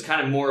it was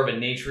kind of more of a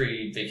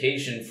naturey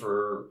vacation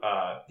for,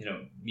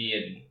 me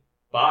and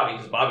Bobby,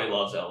 because Bobby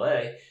loves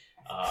LA.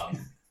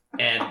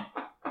 And,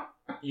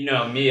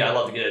 me, I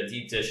love to get a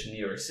deep dish in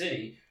New York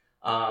City.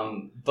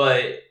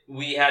 But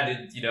we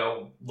had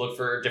to, look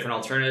for different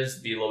alternatives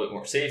to be a little bit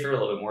more safer, a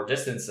little bit more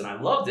distance, and I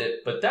loved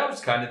it. But that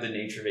was kind of the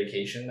nature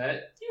vacation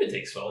that you would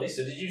take, Swelly.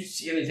 So did you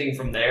see anything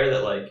from there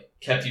that,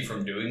 kept you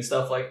from doing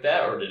stuff like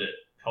that, or did it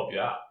help you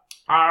out?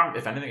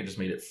 If anything, it just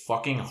made it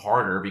fucking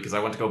harder because I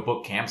went to go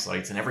book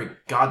campsites, and every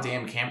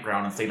goddamn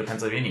campground in the state of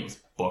Pennsylvania was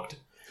booked.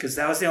 Because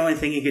that was the only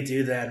thing you could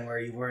do then where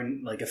you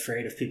weren't,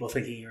 afraid of people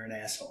thinking you were an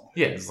asshole.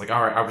 Yeah, it's like,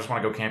 all right, I just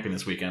want to go camping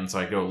this weekend, so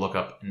I go look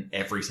up, and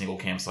every single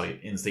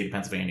campsite in the state of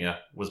Pennsylvania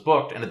was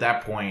booked, and at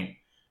that point,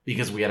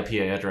 because we had a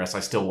PA address, I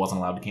still wasn't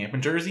allowed to camp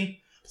in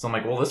Jersey. So I'm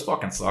like, well, this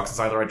fucking sucks. It's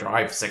either I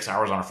drive 6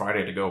 hours on a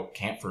Friday to go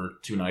camp for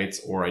 2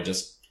 nights, or I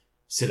just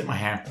sit at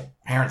my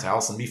parents'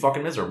 house and be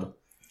fucking miserable.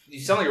 You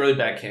sound like a really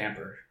bad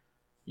camper.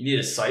 You need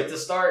a site to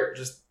start?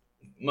 Just,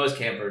 most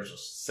campers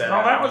just set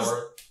out. That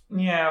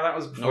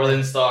was before.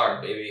 Northern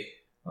Star, baby.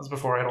 That was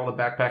before I had all the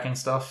backpacking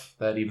stuff,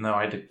 that even though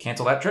I had to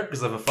cancel that trip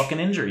because of a fucking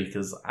injury,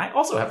 because I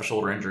also have a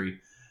shoulder injury.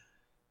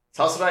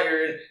 Tell us about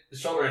your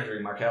shoulder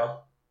injury,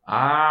 Markel.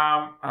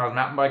 I was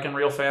mountain biking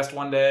real fast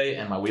one day,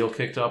 and my wheel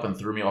kicked up and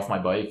threw me off my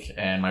bike,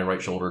 and my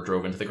right shoulder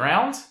drove into the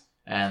ground,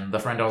 and the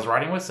friend I was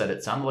riding with said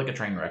it sounded like a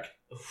train wreck.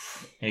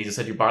 And he just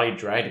said your body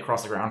dragged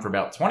across the ground for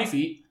about 20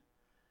 feet,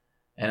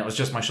 and it was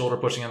just my shoulder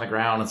pushing in the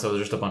ground, and so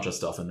there's just a bunch of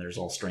stuff in there. It's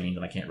all strained,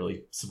 and I can't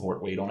really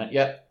support weight on it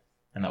yet.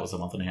 And that was a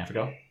month and a half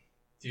ago.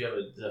 Do you have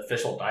an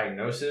official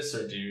diagnosis,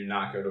 or do you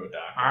not go to a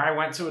doctor? I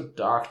went to a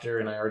doctor,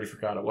 and I already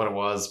forgot what it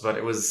was, but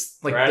it was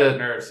like Brad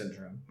nerve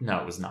syndrome. No,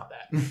 it was not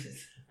that.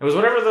 It was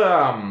whatever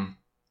the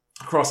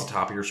across the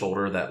top of your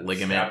shoulder, that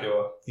ligament.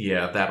 Scapula.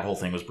 Yeah, that whole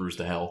thing was bruised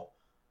to hell.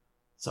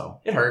 So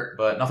it hurt,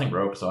 but nothing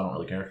broke, so I don't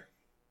really care.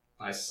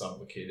 I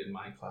subluxated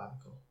my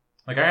clavicle.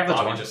 Like I have the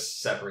Bobby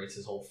just separates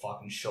his whole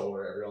fucking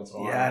shoulder every once in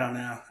a while. Yeah, I don't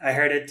know. I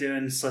heard it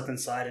doing slip and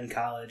slide in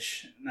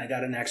college. I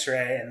got an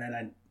X-ray, and then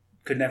I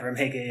could never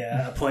make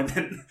a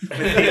appointment with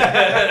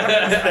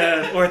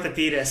the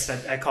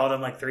orthopedist. I called him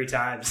like 3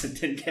 times and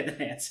didn't get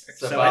an answer.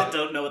 So I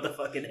don't know what the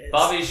fuck it is.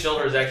 Bobby's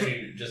shoulder is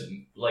actually just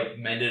like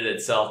mended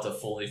itself to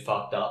fully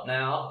fucked up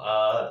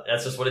now.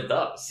 That's just what it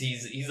does.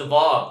 He's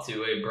evolved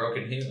to a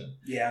broken human.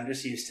 Yeah, I'm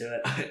just used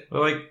to it.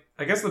 Well, like,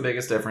 I guess the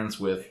biggest difference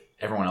with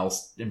everyone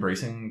else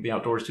embracing the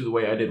outdoors too the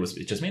way I did was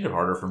it just made it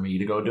harder for me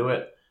to go do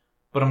it.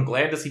 But I'm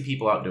glad to see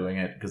people out doing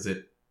it because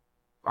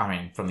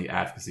from the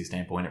advocacy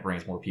standpoint, it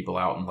brings more people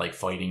out and like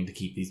fighting to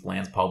keep these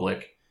lands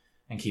public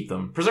and keep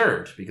them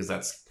preserved, because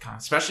that's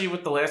especially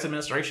with the last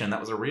administration,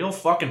 that was a real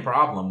fucking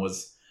problem,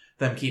 was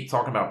them keep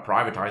talking about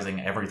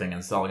privatizing everything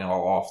and selling it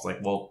all off. It's like,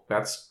 well,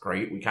 that's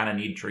great. We kind of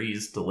need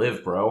trees to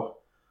live, bro.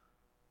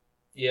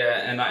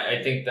 Yeah, and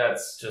I think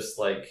that's just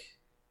like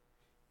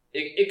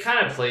it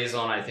kind of plays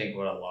on, I think,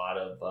 what a lot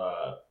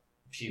of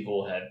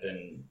people have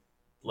been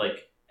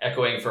like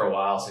echoing for a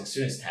while. So as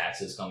soon as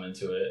taxes come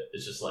into it,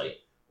 it's just like,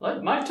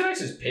 my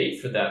taxes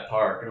paid for that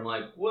park. And I'm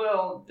like,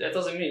 well, that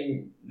doesn't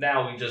mean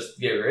now we just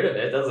get rid of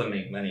it. It doesn't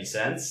make any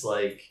sense.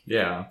 Like,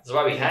 yeah, that's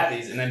why we have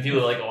these. And then people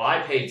are like, oh,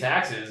 I pay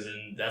taxes,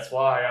 and that's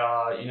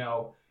why,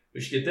 we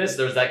should get this.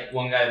 There's that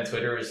one guy on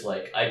Twitter who's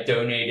like, I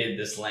donated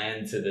this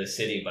land to the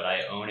city, but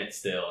I own it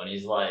still. And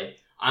he's like,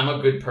 I'm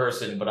a good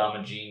person, but I'm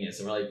a genius.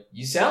 And we're like,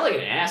 you sound like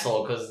an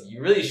asshole, because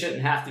you really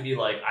shouldn't have to be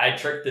like, I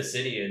tricked the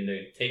city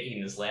into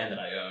taking this land that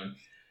I own.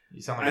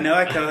 You sound like I know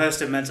I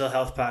co-host a mental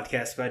health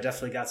podcast, but I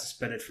definitely got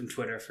suspended from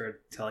Twitter for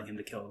telling him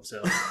to kill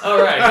himself.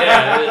 Oh, right,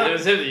 yeah. It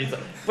was him that you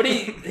thought. But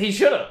he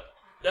should have.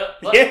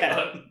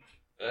 Yeah.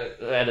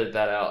 Edit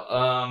that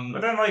out.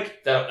 But then,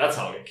 like, that's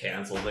how I'll get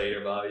canceled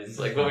later, Bobby. It's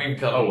like when we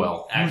become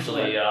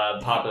actually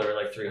popular,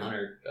 like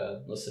 300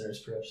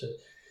 listeners per episode.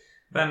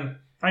 Then,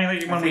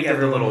 when we did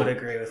everyone would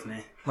agree with me.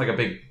 Like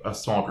a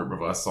small group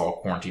of us all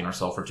quarantined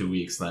ourselves for 2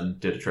 weeks, then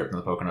did a trip to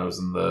the Poconos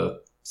in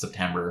the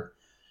September.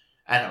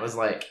 And it was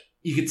like,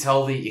 you could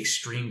tell the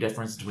extreme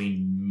difference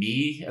between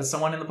me as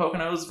someone in the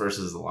Poconos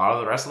versus a lot of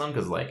the rest of them,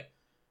 because, like,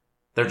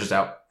 they're just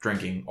out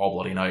drinking all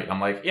bloody night.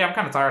 I'm like, yeah, I'm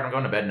kind of tired. I'm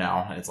going to bed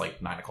now. And it's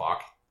like 9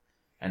 o'clock.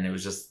 And it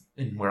was just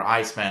where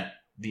I spent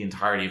the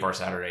entirety of our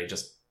Saturday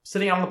just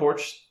sitting out on the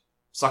porch,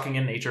 sucking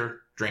in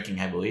nature, drinking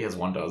heavily, as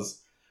one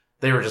does.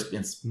 They were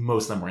just,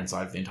 most of them were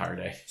inside for the entire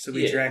day. So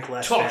we drank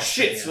less. Talk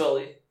shit,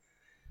 Swelly.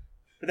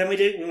 But then we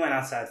went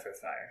outside for a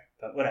fire.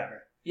 But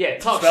whatever. Yeah,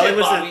 talk shit,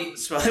 Bobby.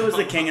 Swelly was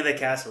the king of the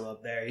castle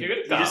up there. He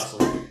just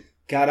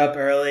got up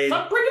early.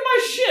 Stop breaking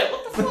my shit.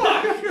 What the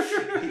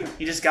fuck?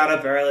 He just got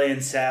up early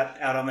and sat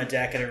out on the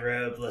deck in a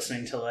robe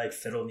listening to, like,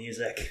 fiddle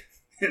music.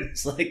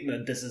 It's like,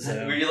 this is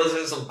home. Were you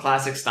listening to some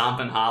classic Stomp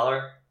and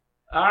Holler?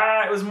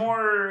 It was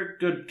more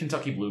good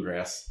Kentucky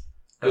bluegrass.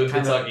 Good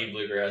Kentucky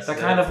bluegrass. That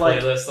kind of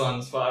playlist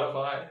on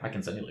Spotify. I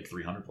can send you like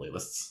 300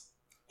 playlists.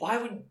 Why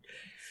would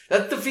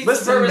that defeat the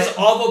purpose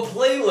of a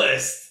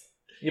playlist?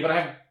 Yeah, but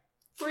I have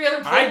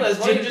 300 playlists.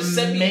 Why don't you just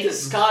send me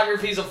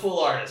discographies of full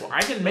artists? Well,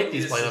 I didn't make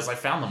these playlists. I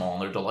found them all,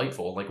 and they're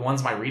delightful. Like,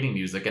 one's my reading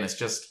music, and it's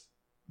just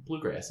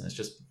bluegrass, and it's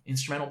just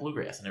instrumental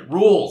bluegrass, and it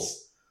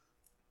rules.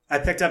 I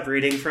picked up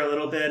reading for a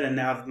little bit, and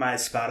now my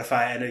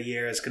Spotify end of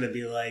year is going to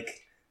be like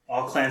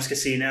All Clams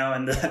Casino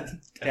and the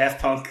Daft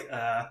Punk,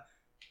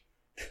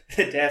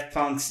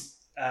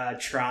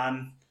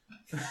 Tron.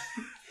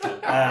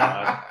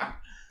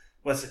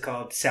 What's it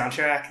called?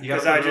 Soundtrack.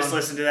 Because I just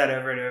listened to that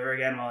over and over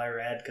again while I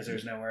read because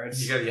there's no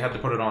words. You have to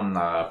put it on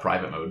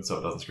private mode so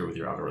it doesn't screw with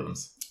your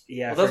algorithms.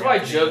 Yeah, well, that's why I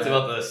joked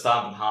about the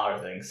Stomp and Holler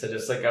thing. So I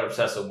just got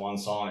obsessed with one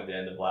song at the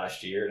end of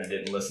last year, and I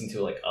didn't listen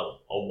to a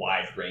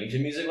wide range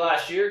of music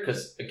last year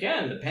because,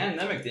 again, the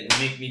pandemic didn't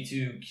make me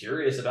too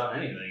curious about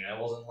anything.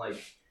 I wasn't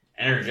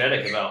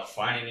energetic about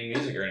finding new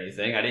music or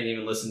anything. I didn't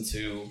even listen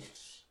to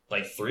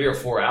 3 or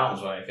 4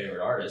 albums by my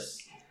favorite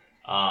artists.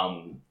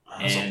 And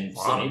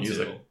still need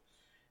to.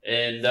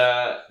 And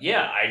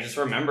I just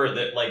remember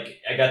that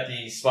I got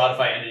the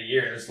Spotify end of the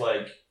year, and it was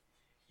like,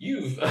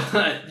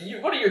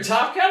 what are your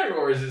top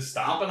categories? Is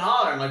Stomp and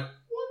Holler. I'm like,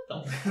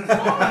 what the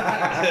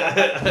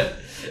fuck?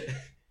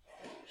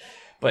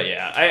 But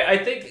yeah, I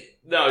think,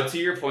 no, to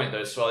your point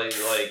though, Swelly,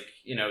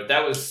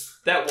 that was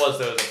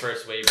the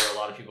first wave where a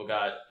lot of people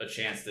got a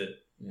chance to,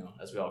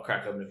 as we all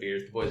crack open the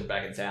beers, the boys are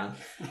back in town.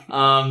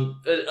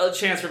 A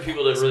chance for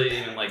people to really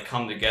even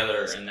come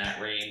together in that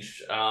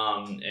range,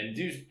 and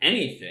do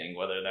anything,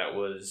 whether that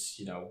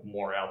was,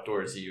 more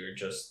outdoorsy or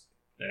just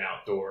an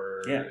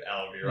outdoor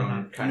out of your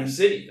own kind of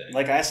city thing.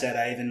 Like I said,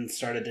 I even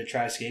started to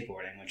try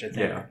skateboarding, which I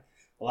think a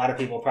lot of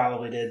people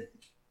probably did,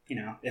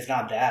 if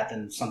not that,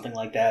 then something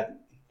like that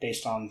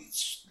based on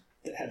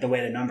the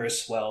way the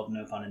numbers swelled,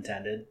 no pun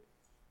intended.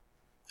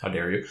 How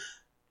dare you?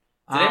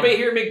 Did anybody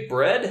here make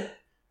bread?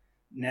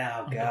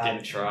 No, God. I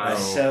didn't try. I'm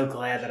so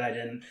glad that I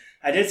didn't.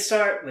 I did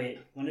start,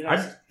 when did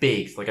I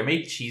baked. I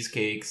made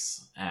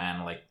cheesecakes and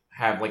now I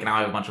have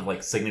a bunch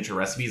of signature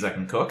recipes I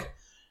can cook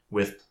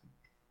with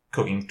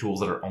cooking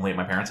tools that are only at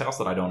my parents' house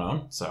that I don't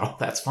own, so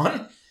that's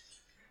fun.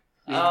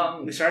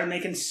 We started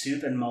making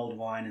soup and mulled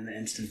wine in the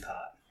Instant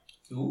Pot.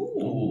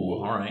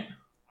 Ooh, all right.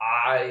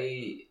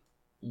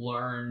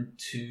 learn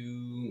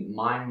to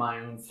mind my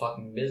own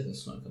fucking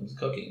business when it comes to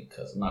cooking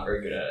because I'm not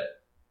very good at it.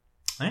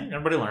 I think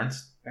everybody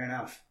learns. Fair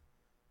enough.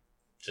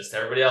 Just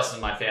everybody else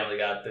in my family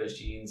got those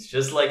genes.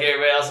 Just like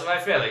everybody else in my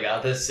family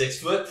got those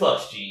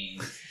 6'+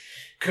 genes.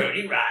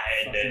 Cody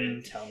Ryan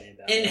Fucking tell me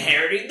about it.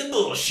 inheriting the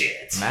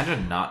bullshit.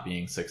 Imagine not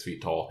being 6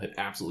 feet tall. It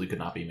absolutely could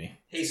not be me.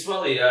 Hey,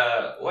 Swelly,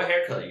 what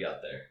hair color you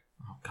got there?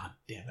 Oh, god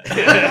damn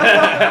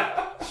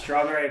it.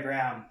 Strawberry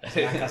brown, as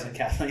my cousin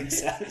Kathleen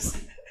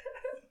says.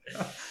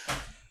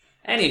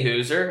 Any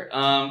hooser.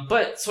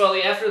 But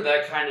Swelly, after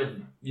that kind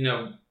of,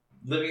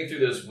 living through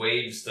those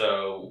waves,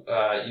 though,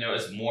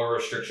 as more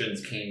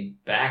restrictions came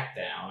back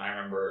down, I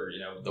remember,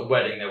 the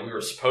wedding that we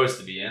were supposed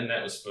to be in,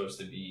 that was supposed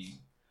to be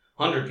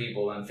 100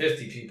 people, then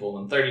 50 people,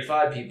 then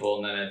 35 people,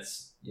 and then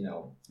it's,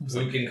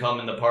 who can come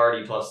in the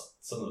party plus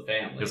some of the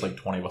family. It was like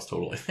 20 of us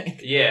total, I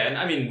think. Yeah, and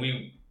I mean,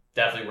 we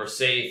definitely were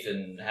safe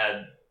and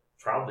had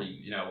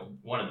probably,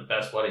 one of the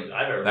best weddings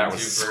I've ever been That to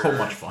was for, so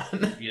much fun.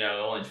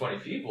 only 20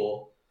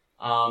 people.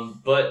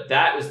 But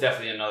that was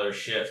definitely another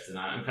shift, and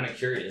I'm kind of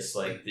curious,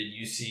 like, did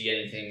you see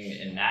anything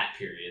in that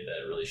period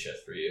that really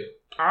shifted for you?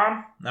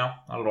 No,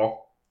 not at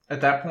all.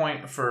 At that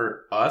point,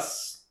 for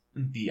us,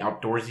 the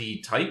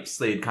outdoorsy types,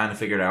 they'd kind of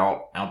figured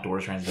out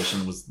outdoors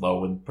transition was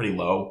low and pretty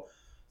low.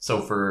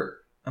 So for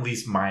at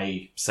least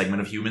my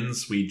segment of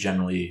humans,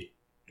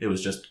 it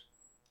was just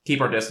keep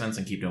our distance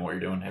and keep doing what you're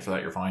doing. After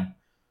that, you're fine.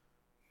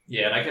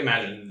 Yeah, and I can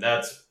imagine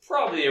that's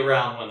probably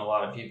around when a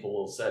lot of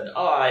people said,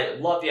 oh, I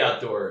love the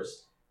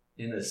outdoors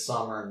in the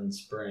summer and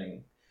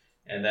spring.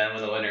 And then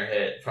when the winter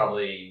hit,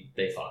 probably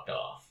they fucked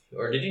off.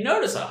 Or did you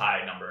notice a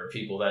high number of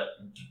people that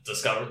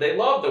discovered they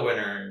loved the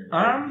winter and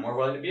were more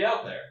willing to be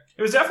out there?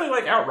 It was definitely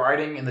like out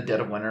riding in the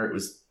dead of winter. It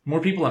was more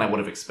people than I would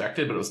have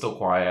expected, but it was still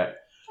quiet. Okay.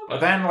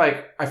 But then,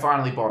 I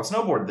finally bought a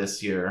snowboard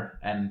this year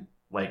and,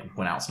 went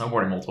out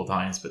snowboarding multiple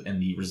times,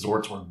 and the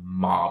resorts were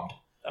mobbed.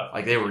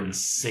 Oh. They were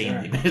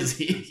insanely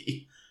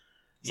busy.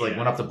 It's went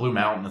up to Blue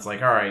Mountain. It's all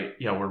right,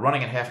 we're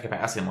running at half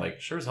capacity. I'm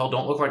like, sure as hell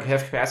don't look like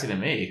half capacity to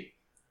me.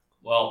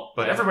 Well,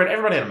 but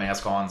everybody had a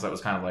mask on, so it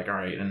was kind of all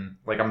right. And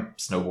I'm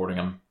snowboarding,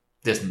 I'm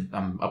distant,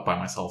 I'm up by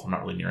myself. I'm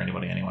not really near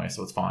anybody anyway,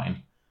 so it's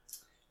fine.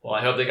 Well,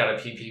 I hope they got a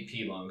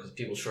PPP loan because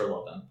people sure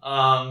love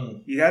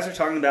them. You guys are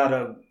talking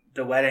about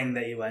the wedding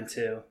that you went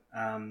to.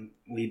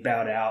 We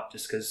bowed out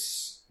just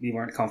because we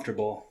weren't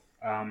comfortable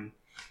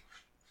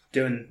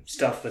doing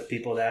stuff with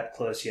people that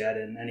close yet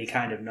in any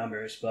kind of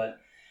numbers. But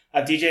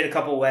I've DJ'd a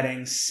couple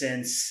weddings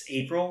since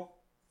April,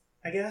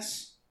 I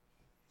guess.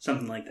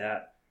 Something like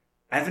that.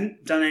 I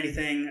haven't done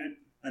anything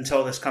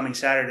until this coming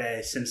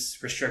Saturday since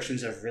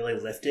restrictions have really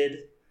lifted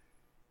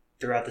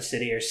throughout the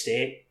city or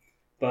state.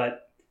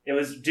 But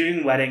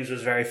doing weddings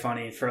was very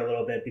funny for a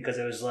little bit because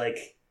it was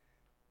like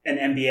an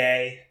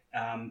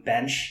NBA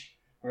bench,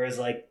 where it was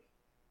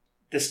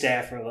the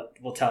staff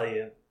will tell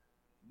you,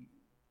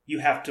 we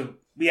have to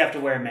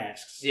wear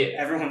masks. Yeah.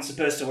 Everyone's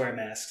supposed to wear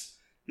masks.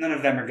 None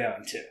of them are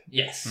going to.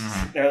 Yes.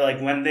 Mm-hmm. They're like,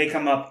 when they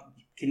come up,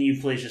 can you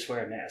please just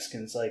wear a mask?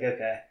 And it's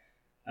okay.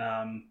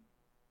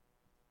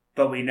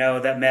 But we know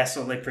that masks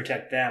only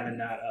protect them and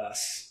not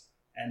us.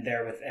 And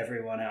they're with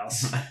everyone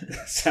else.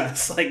 So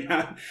it's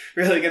not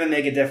really going to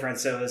make a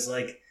difference. So it was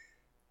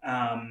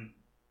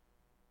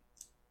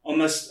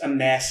almost a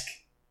mask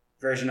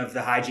version of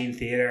the hygiene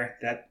theater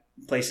that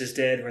places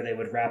did, where they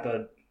would wrap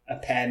a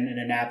pen in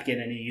a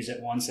napkin and you use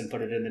it once and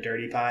put it in the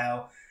dirty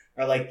pile.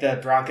 Or the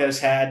Broncos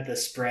had the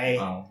spray.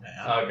 Oh,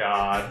 man. Oh,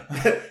 God.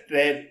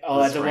 They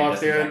all had to walk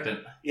through. Disinfectant.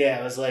 Yeah,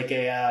 it was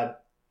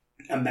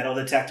a metal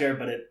detector,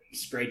 but it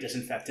sprayed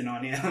disinfectant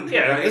on you.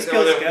 Yeah, I think they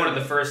were one of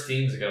the first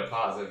teams to get a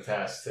positive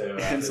test, too.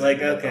 It's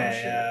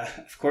okay,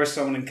 of course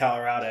someone in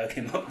Colorado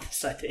came up with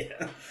this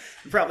idea.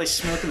 You're probably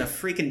smoking the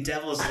freaking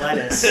devil's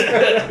lettuce.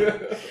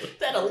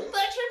 That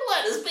electric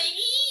lettuce, baby!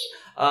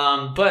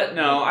 But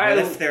no, What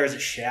if there was a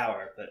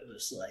shower, but it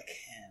was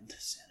hand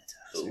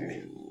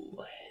sanitizer? Ooh.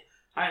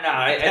 I know,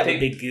 I think... That would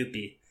be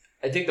goopy.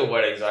 I think the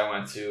weddings I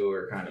went to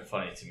were kind of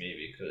funny to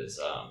me because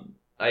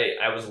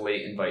I was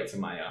late invite to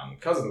my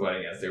cousin's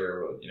wedding as they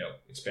were able to,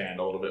 expand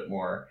a little bit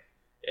more.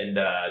 And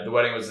the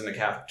wedding was in the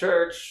Catholic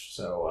church,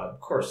 so of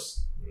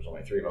course there was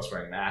only 3 of us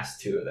wearing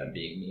masks, 2 of them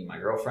being me and my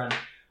girlfriend.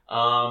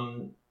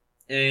 And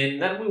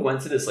then we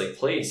went to this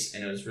place,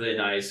 and it was really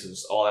nice. It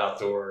was all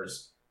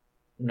outdoors.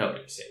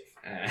 Nobody was safe.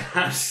 And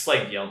I was just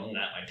yelling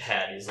at my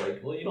dad. He's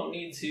like, well, you don't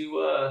need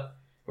to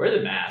wear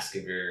the mask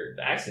if you're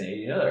vaccinated.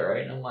 You know that,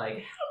 right? And I'm like,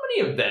 how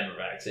many of them are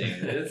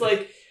vaccinated? And it's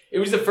it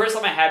was the first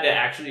time I had to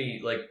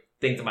actually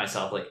think to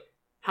myself,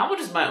 how much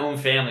is my own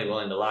family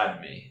willing to lie to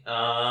me?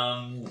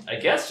 I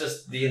guess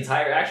just the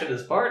entire action of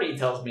this party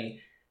tells me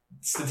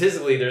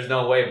statistically there's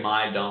no way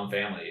my dumb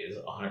family is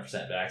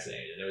 100%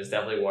 vaccinated. It was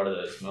definitely one of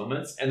those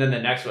moments. And then the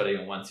next wedding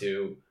I went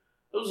to,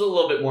 it was a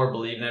little bit more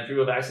believing that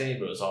people were vaccinated,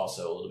 but it was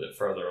also a little bit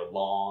further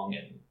along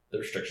and the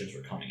restrictions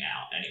were coming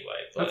out anyway.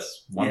 But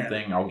that's one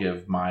thing I'll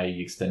give my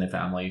extended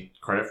family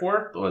credit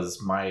for,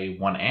 was my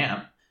one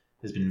aunt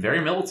has been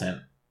very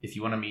militant. If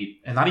you want to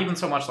meet, and not even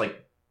so much I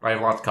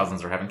have lots of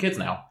cousins that are having kids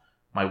now,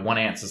 my one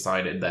aunt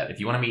decided that if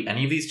you want to meet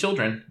any of these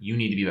children, you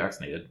need to be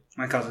vaccinated.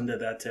 My cousin did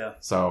that too.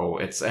 So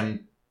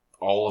and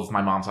all of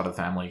my mom's side of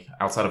the family,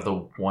 outside of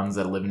the ones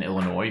that live in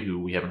Illinois, who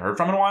we haven't heard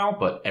from in a while,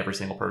 but every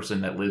single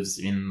person that lives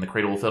in the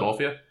cradle of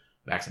Philadelphia,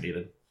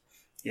 vaccinated.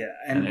 Yeah,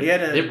 and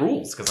it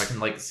rules because I can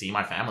like see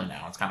my family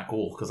now. It's kind of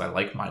cool because I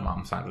like my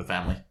mom's side of the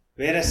family.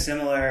 We had a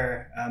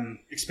similar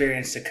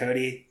experience to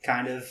Cody,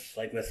 kind of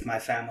like with my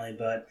family,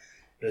 but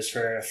it was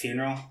for a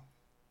funeral.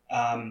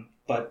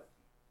 But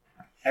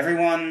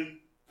everyone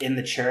in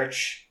the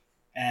church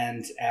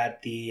and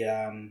at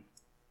the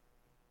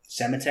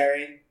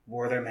cemetery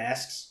wore their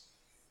masks.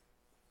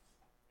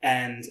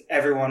 And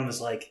everyone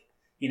was like,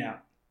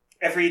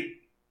 every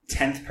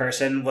 10th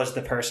person was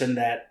the person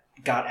that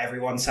got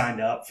everyone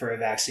signed up for a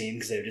vaccine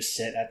because they would just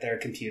sit at their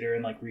computer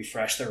and like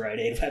refresh the Rite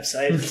Aid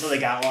website until they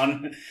got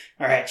one.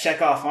 All right,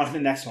 check off on to the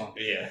next one.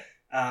 Yeah.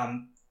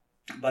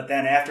 But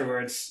then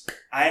afterwards,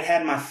 I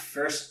had my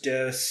first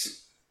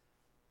dose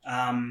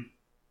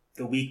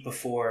the week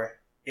before.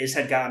 Iz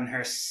had gotten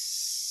her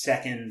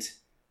second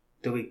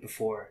the week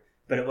before,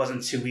 but it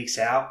wasn't 2 weeks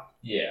out.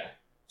 Yeah.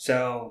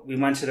 So we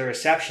went to the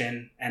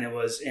reception and it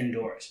was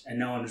indoors and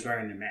no one was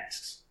wearing their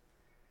masks.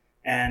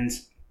 And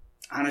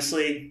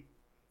honestly,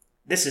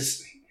 this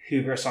is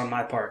hubris on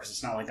my part because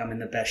it's not like I'm in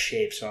the best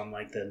shape, so I'm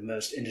like the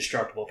most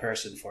indestructible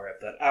person for it.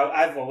 But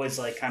I've always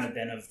like kind of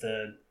been of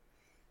the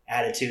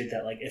attitude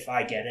that like if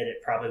I get it,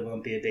 it probably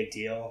won't be a big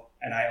deal,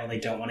 and I only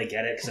don't want to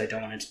get it because I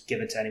don't want to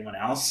give it to anyone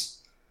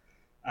else.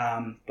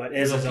 But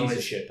Iz is always piece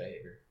of shit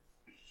behavior.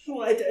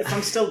 Well, if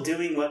I'm still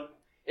doing what.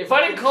 If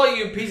I didn't call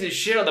you a piece of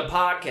shit on the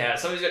podcast,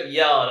 somebody's going to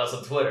yell at us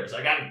on Twitter, so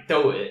I got to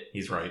do it.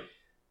 He's right.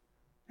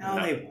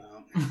 No, they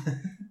won't.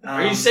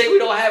 Are you saying we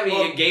don't have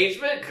any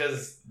engagement?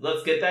 Because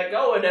let's get that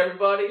going,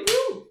 everybody.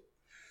 Woo!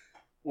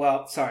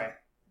 Well, sorry.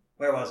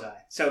 Where was I?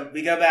 So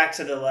we go back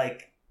to the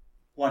like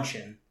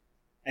luncheon,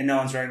 and no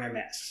one's wearing their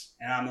masks,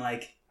 and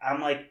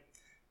I'm like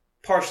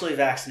partially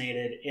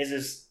vaccinated.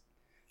 Is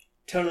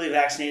totally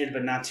vaccinated,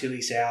 but not 2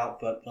 weeks out.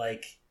 But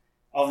like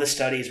all the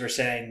studies were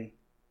saying,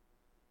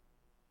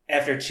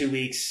 after 2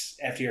 weeks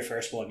after your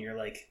first one, you're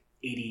like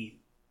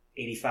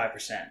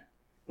 85%,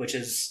 which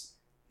is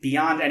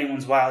beyond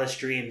anyone's wildest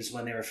dreams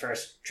when they were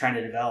first trying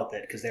to develop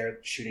it, because they're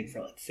shooting for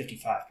like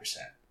 55%.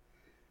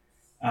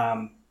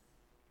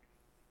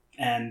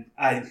 And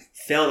I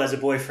failed as a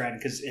boyfriend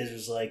because it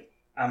was like,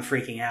 I'm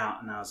freaking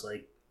out. And I was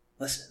like,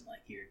 listen, like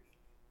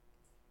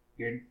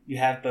you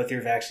have both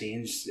your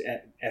vaccines.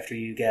 After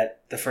you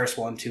get the first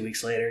one 2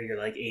 weeks later, you're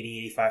like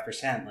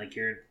 85%. Like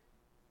you're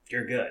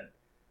good.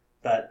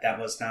 But that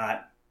was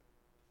not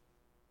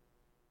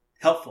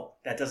helpful.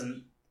 That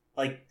doesn't,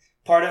 like,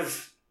 part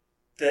of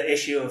the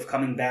issue of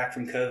coming back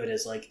from COVID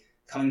is, like,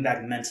 coming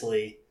back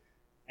mentally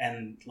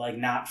and, like,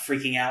 not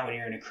freaking out when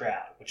you're in a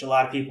crowd, which a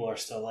lot of people are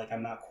still like,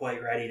 I'm not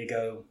quite ready to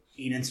go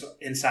eat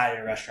inside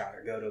a restaurant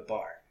or go to a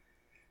bar.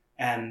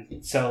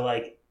 And so,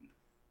 like,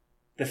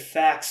 the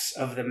facts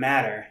of the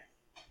matter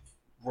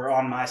were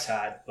on my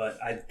side, but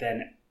I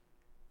then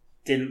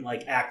didn't,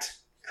 like, act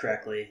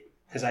correctly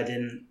because I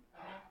didn't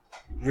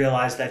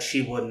realize that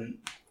she wouldn't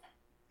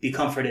be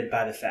comforted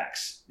by the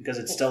facts because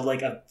it's still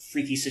like a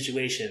freaky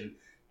situation.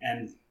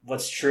 And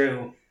what's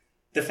true,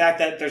 the fact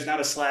that there's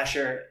not a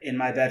slasher in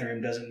my bedroom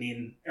doesn't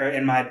mean, or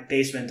in my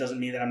basement doesn't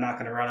mean that I'm not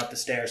going to run up the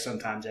stairs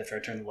sometimes after I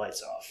turn the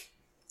lights off,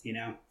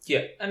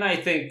 Yeah, and I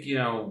think,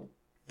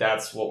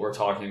 that's what we're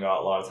talking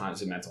about a lot of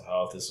times in mental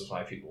health. This is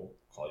why people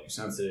call you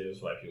sensitive, this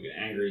is why people get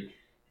angry.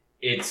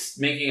 It's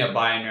making a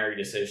binary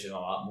decision a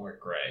lot more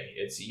gray.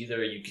 It's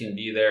either you can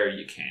be there or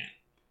you can't.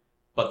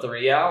 But the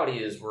reality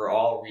is we're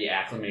all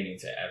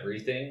reacclimating to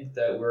everything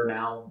that we're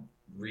now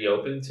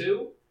reopened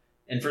to.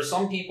 And for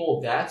some people,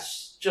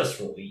 that's just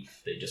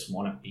relief. They just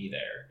want to be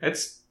there.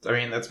 That's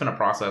been a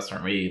process for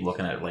me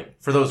looking at,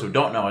 like, for those who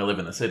don't know, I live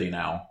in the city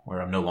now,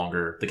 where I'm no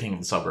longer the king of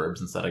the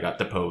suburbs. Instead, I got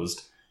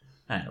deposed.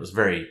 And it was a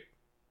very,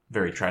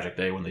 very tragic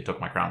day when they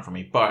took my crown from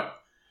me. But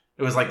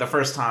it was like the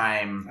first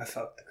time... I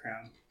fucked the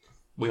crown.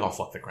 We all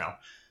fucked the crown.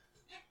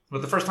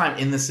 But the first time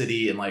in the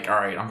city and like, all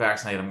right, I'm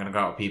vaccinated, I'm going to go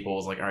out with people.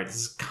 It's like, all right, this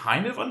is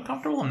kind of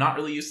uncomfortable. I'm not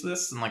really used to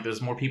this. And like,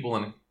 there's more people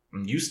than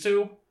I'm used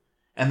to.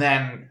 And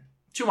then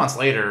 2 months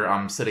later,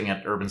 I'm sitting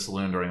at Urban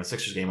Saloon during the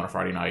Sixers game on a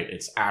Friday night.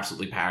 It's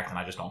absolutely packed and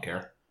I just don't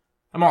care.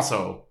 I'm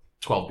also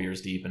 12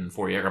 beers deep and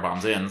 4 Jaeger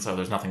bombs in, so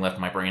there's nothing left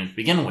in my brain to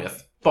begin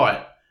with.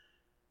 But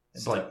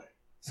it's like...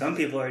 Some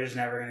people are just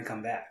never going to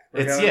come back.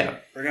 We're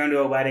going to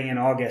a wedding in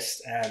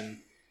August, and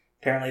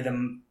apparently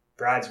the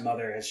bride's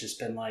mother has just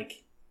been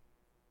like,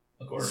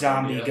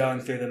 zombie going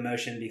through the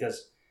motion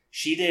because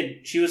she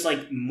was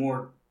like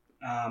more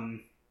I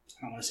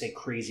don't want to say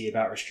crazy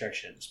about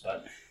restrictions,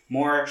 but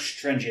more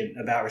stringent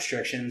about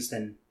restrictions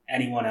than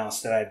anyone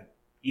else that I've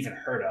even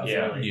heard of.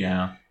 Really.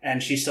 Yeah.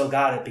 And she still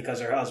got it because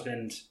her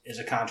husband is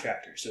a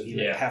contractor, so he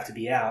would have to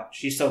be out.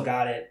 She still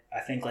got it, I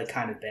think, like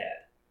kind of bad.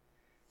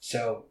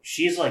 So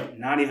she's like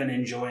not even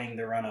enjoying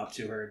the run up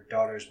to her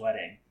daughter's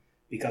wedding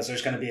because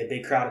there's going to be a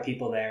big crowd of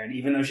people there, and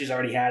even though she's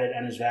already had it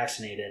and is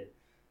vaccinated,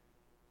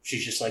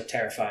 she's just like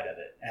terrified of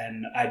it.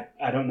 And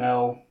I don't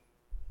know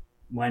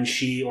when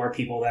she or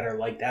people that are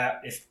like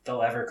that, if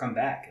they'll ever come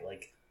back.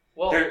 Like,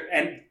 Well,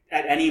 and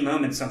at any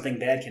moment something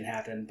bad can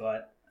happen,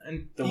 but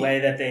the way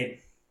that they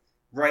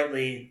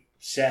rightly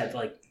said,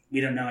 like, we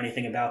don't know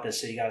anything about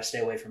this, so you got to stay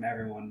away from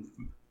everyone,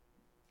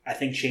 I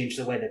think changed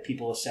the way that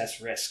people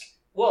assess risk.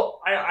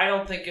 Well, I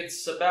don't think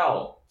it's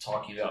about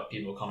talking about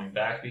people coming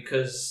back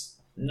because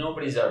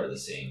nobody's ever the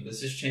same.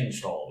 This has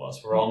changed all of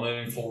us. We're all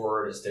moving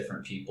forward as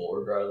different people,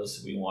 regardless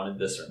if we wanted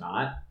this or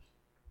not.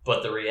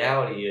 But the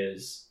reality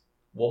is,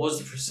 what was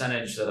the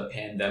percentage that a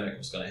pandemic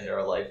was going to hit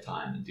our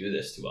lifetime and do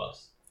this to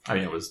us? I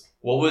mean, it was.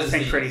 What was I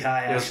think pretty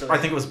high, actually. I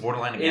think it was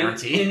borderline a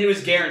guarantee. And it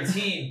was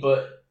guaranteed,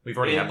 but We've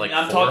already had like.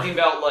 I'm 4. talking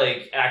about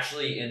like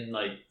actually in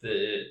like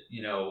the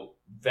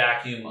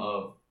vacuum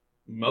of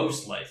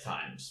most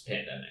lifetimes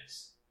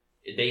pandemics.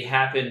 They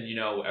happen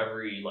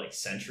every like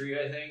century,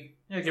 I think.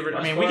 Yeah, give it. I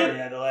I mean, mean, we we get.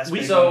 Yeah, the last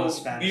big one So was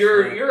Spanish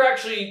you're flu. you're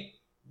actually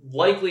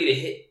likely to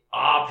hit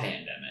a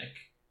pandemic,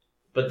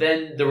 but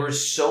then there were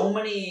so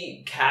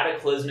many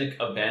cataclysmic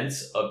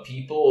events of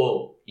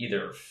people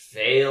either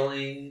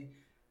failing,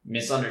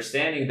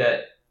 misunderstanding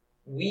that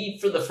we,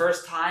 for the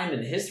first time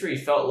in history,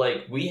 felt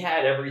like we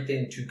had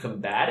everything to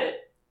combat it.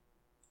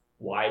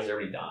 Why is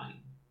everybody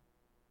dying?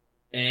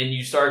 And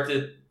you start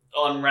to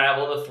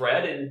unravel the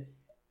thread, and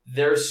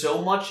there's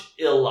so much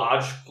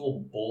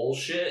illogical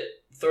bullshit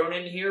thrown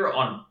in here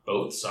on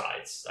both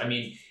sides. I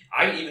mean,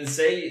 I even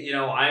say,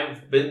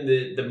 I've been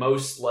the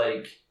most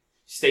like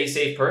stay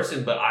safe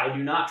person, but I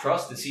do not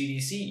trust the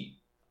CDC.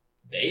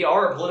 They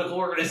are a political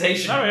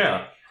organization. Oh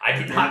yeah.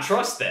 I do not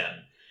trust them.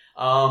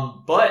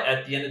 But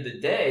at the end of the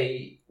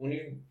day, when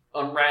you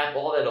unwrap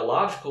all that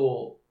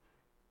illogical,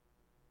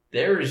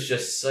 there is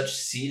just such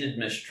seated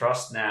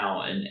mistrust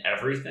now in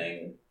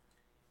everything.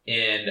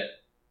 And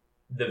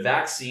the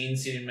vaccine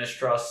seated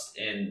mistrust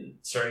in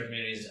certain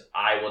communities,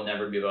 I will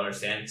never be able to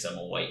understand because I'm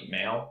a white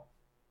male.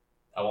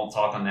 I won't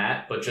talk on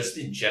that. But just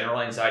the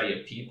general anxiety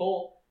of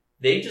people,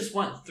 they just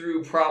went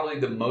through probably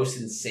the most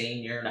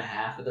insane year and a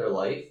half of their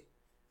life.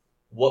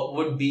 What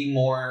would be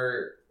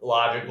more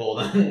logical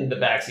than the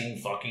vaccine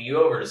fucking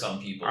you over to some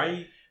people?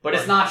 But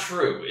it's not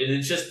true.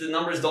 It's just the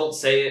numbers don't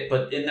say it,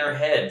 but in their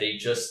head,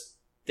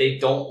 they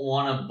don't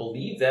want to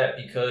believe that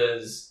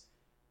because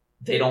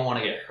they don't want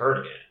to get hurt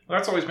again. Well,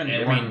 that's always been,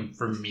 And I mean,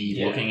 for me,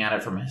 yeah. looking at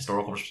it from a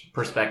historical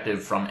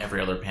perspective from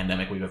every other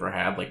pandemic we've ever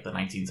had, like the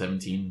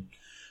 1917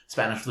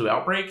 Spanish flu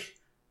outbreak,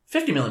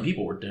 50 million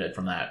people were dead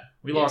from that.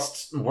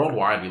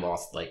 Worldwide, we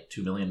lost like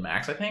 2 million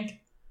max, I think.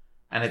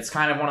 And it's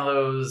kind of one of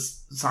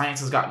those,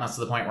 science has gotten us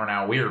to the point where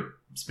now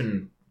it's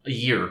been a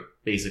year,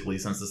 basically,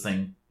 since this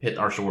thing hit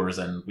our shores,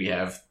 and we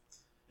have,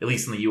 at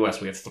least in the US,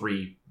 we have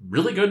 3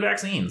 really good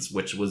vaccines,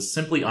 which was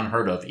simply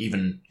unheard of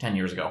even 10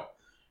 years ago.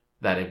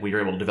 That if we were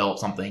able to develop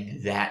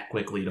something that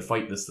quickly to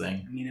fight this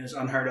thing. I mean, it was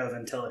unheard of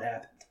until it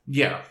happened.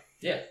 Yeah.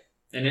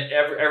 And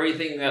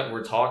everything that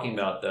we're talking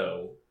about,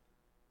 though,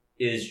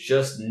 is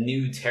just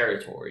new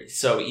territory.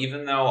 So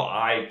even though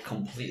I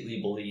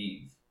completely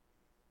believe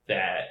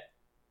that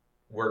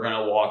we're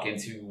going to walk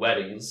into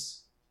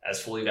weddings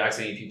as fully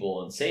vaccinated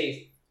people and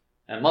safe,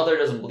 and Mother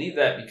doesn't believe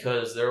that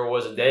because there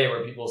was a day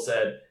where people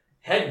said,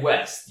 head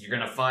west, you're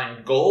going to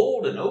find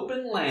gold and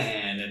open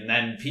land. And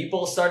then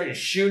people started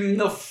shooting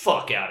the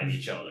fuck out of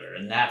each other.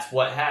 And that's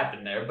what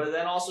happened there. But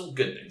then also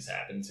good things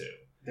happened too.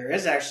 There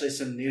is actually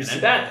some And news then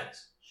today. bad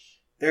things.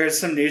 There is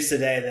some news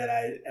today that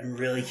I am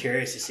really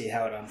curious to see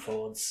how it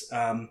unfolds.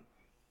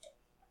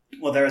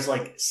 Well, there was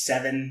like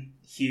 7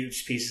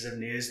 huge pieces of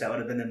news that would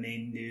have been the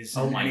main news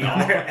Oh on my any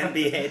God. other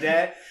NBA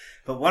day.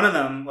 But one of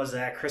them was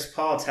that Chris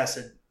Paul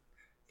tested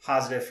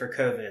positive for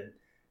COVID.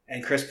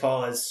 And Chris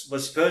Paul was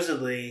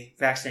supposedly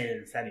vaccinated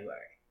in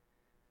February.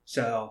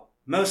 So,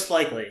 most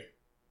likely,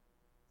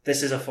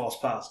 this is a false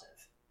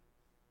positive.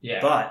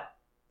 Yeah. But,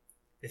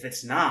 if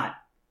it's not,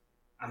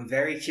 I'm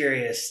very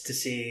curious to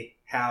see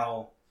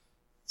how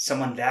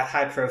someone that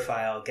high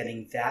profile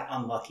getting that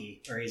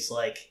unlucky, or he's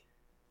like,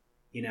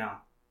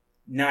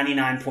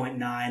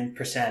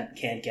 99.9%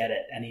 can't get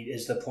it, and he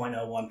is the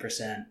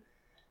 0.01%.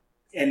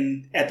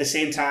 And at the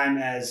same time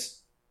as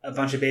a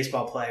bunch of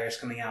baseball players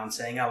coming out and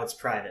saying, "Oh, it's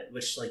private,"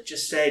 which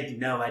just say,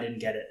 "No, I didn't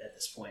get it." At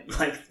this point,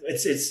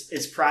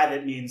 it's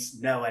private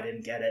means no, I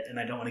didn't get it, and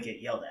I don't want to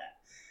get yelled at.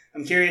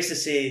 I'm curious to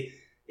see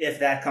if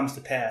that comes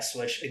to pass,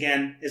 which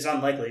again is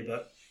unlikely,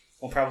 but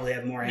we'll probably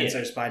have more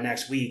answers by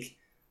next week.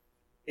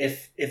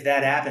 If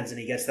that happens and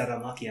he gets that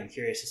unlucky, I'm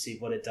curious to see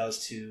what it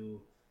does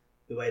to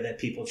the way that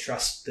people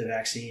trust the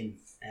vaccine.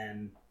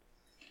 And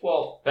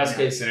Well, best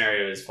case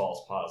scenario is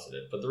false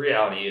positive. But the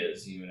reality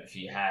is, even if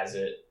he has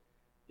it,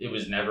 it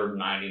was never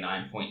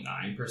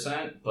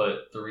 99.9%,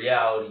 but the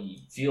reality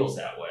feels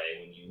that way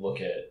when you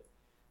look at,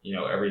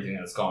 everything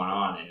that's going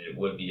on, and it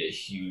would be a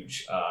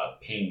huge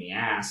pain in the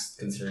ass,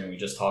 considering we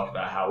just talked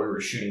about how we were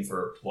shooting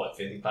for,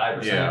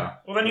 55%? Yeah.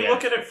 Well, then you Yeah.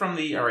 look at it from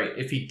alright,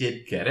 if he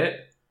did get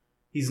it,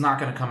 he's not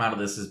going to come out of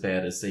this as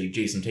bad as, say,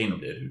 Jason Tatum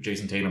did, who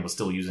Jason Tatum was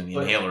still using the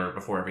inhaler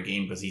before every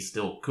game because he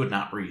still could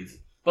not breathe.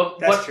 But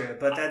That's true,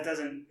 but that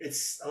doesn't.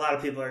 It's a lot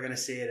of people are going to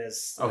see it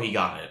as. Oh, he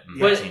got it.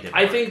 But Yes, he did.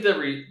 I think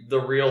the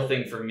real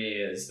thing for me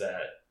is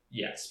that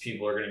yes,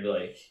 people are going to be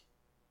like,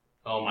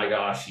 "Oh my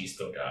gosh, he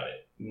still got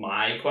it."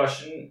 My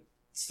question,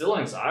 still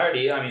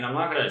anxiety. I mean, I'm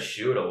not going to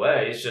shoo it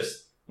away. It's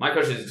just my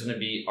question is going to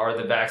be: are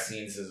the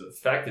vaccines as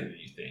effective as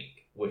you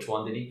think? Which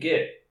one did he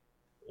get?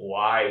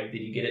 Why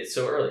did he get it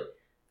so early?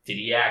 Did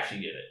he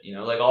actually get it?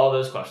 Like all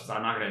those questions.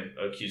 I'm not going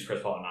to accuse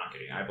Chris Paul of not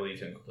getting it. I believe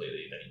him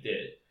completely that he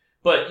did.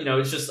 But,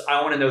 it's just,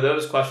 I want to know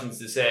those questions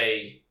to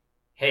say,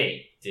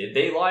 hey, did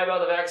they lie about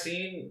the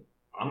vaccine?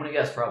 I'm going to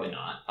guess probably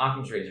not.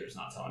 Occam's razor is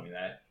not telling me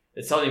that.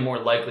 It's telling me more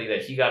likely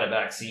that he got a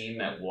vaccine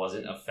that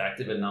wasn't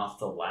effective enough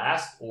to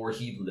last, or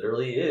he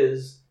literally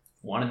is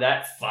one of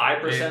that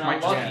 5%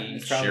 unlucky.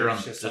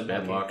 Just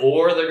bad luck.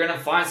 Or they're going to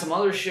find some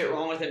other shit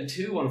wrong with him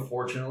too,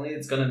 unfortunately.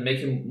 It's going to make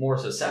him more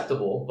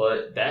susceptible,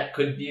 but that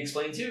could be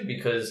explained too,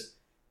 because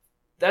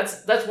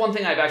that's one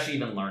thing I've actually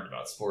even learned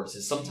about sports,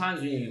 is sometimes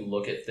when you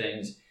look at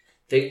things,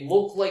 they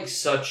look like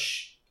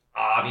such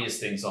obvious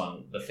things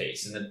on the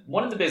face. And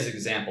one of the basic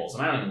examples,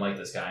 and I don't even like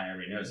this guy, and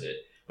everybody knows it,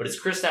 but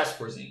it's Kristaps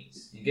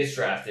Porzingis. He gets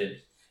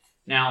drafted.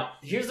 Now,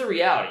 here's the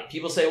reality.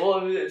 People say,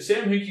 well,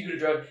 Sam Hinkie could have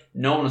drafted.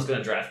 No one was going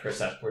to draft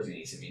Kristaps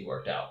Porzingis if he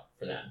worked out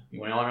for them.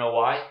 You want to know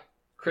why?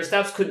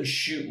 Kristaps couldn't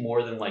shoot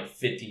more than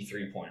 50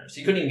 3-pointers.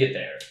 He couldn't even get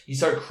there. He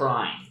started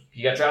crying.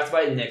 He got drafted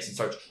by the Knicks and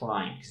starts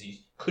crying because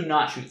he could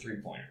not shoot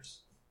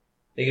 3-pointers.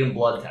 They get him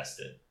blood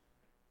tested.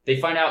 They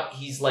find out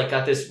he's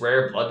got this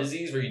rare blood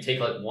disease where you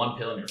take one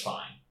pill and you're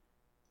fine.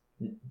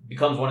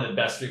 Becomes one of the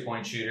best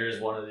 3-point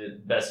shooters, one of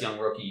the best young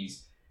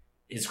rookies.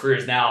 His career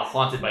is now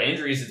haunted by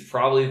injuries. It's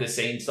probably the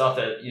same stuff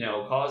that,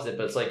 caused it,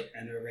 but it's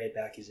and a rape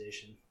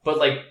accusation. But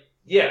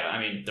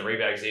the rape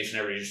accusation,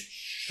 everybody just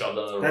shoved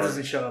under the rug. That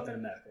doesn't show up in a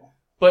medical.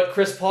 But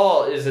Chris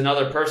Paul is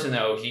another person,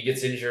 though. He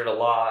gets injured a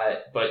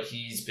lot, but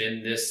he's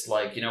been this,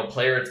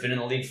 player that's been in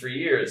the league for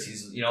years.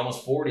 He's,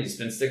 almost 40. He's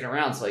been sticking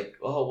around. It's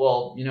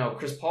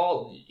Chris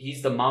Paul,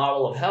 he's the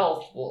model of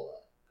health. Well,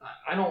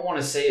 I don't want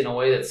to say it in a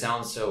way that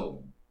sounds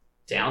so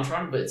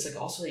downtrodden, but it's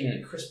also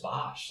even Chris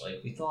Bosh.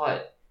 We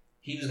thought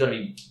he was going to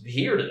be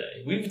here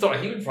today. We thought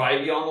he would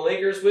probably be on the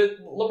Lakers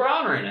with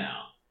LeBron right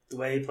now. The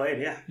way he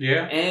played, yeah.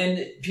 Yeah.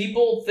 And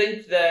people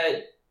think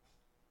that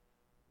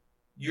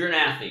you're an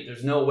athlete.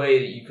 There's no way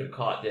that you could have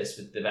caught this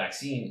with the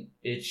vaccine.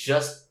 It's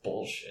just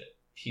bullshit.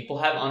 People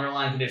have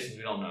underlying conditions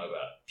we don't know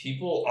about.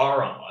 People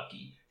are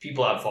unlucky.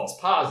 People have false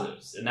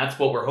positives, and that's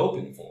what we're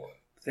hoping for.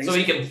 So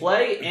he can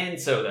play, and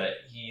so that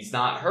he's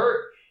not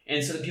hurt,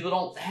 and so that people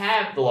don't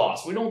have the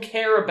loss. We don't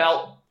care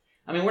about...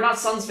 we're not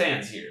Suns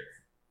fans here.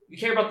 We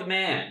care about the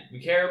man.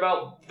 We care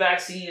about the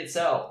vaccine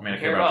itself. I we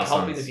care about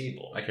helping the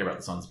people. I care about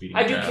the Suns beating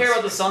I the do Jazz. care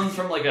about the Suns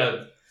from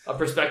a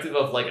perspective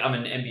of I'm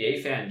an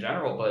NBA fan in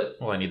general,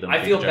 but I need them to I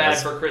beat feel the bad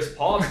Jazz. for Chris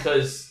Paul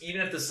because even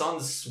if the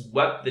Suns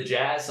swept the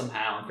Jazz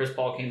somehow and Chris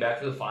Paul came back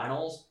for the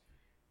finals,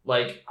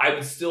 I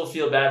would still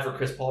feel bad for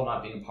Chris Paul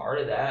not being part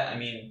of that.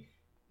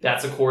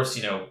 That's of course,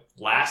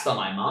 last on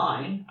my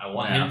mind. I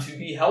want him to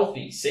be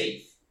healthy,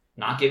 safe,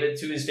 not give it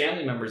to his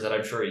family members that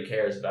I'm sure he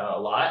cares about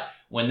a lot.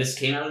 When this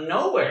came out of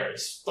nowhere,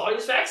 thought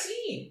his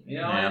vaccine,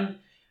 and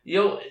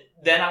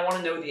then I want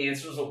to know the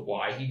answers of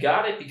why he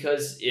got it,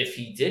 because if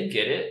he did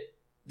get it,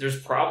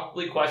 there's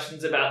probably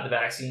questions about the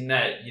vaccine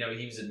that,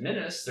 he was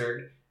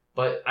administered,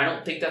 but I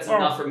don't think that's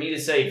enough for me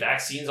to say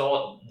vaccines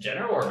all in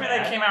general are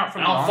bad. They came out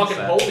from the fucking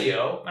onset.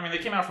 polio. They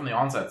came out from the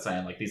onset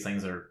saying, these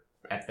things are,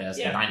 at best,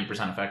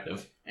 90%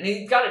 effective. And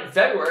he got it in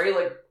February.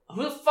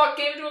 Who the fuck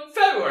gave it to him in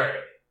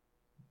February?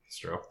 It's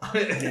true.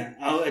 Yeah.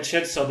 Oh, it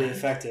should still be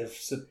effective,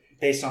 so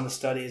based on the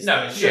studies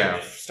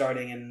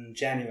starting in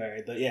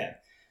January. But yeah.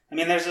 And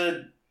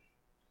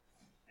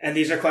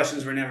these are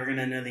questions we're never going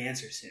to know the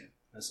answers to.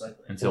 Most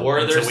likely. Until we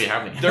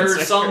have the answer.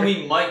 There's some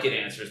we might get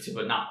answers to,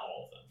 but not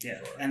all of them. Yeah,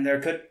 sure. And there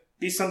could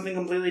be something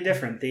completely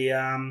different. The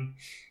Adam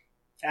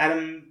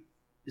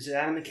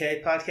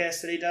McKay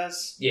podcast that he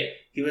does? Yeah.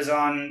 He was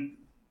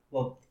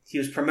he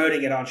was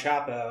promoting it on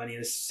Chapo, and he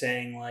was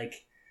saying,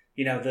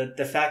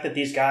 the fact that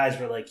these guys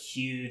were,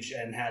 huge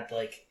and had,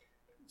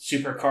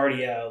 super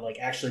cardio,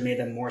 actually made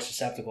them more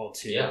susceptible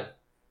to,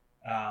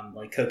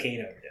 cocaine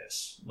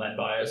overdose. Lead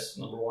bias,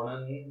 number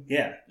one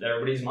in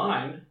everybody's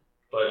mind.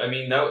 But,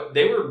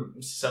 they were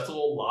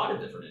susceptible to a lot of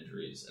different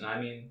injuries.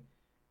 And,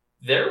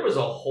 there was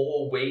a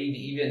whole wave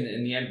even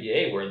in the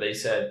NBA where they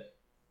said,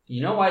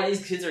 you know why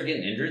these kids are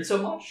getting injured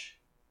so much?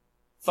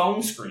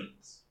 Phone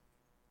screens.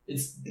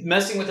 It's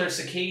messing with their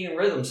circadian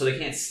rhythm so they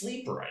can't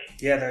sleep right.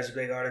 Yeah, there's a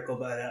big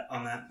article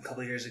on that a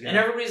couple of years ago. And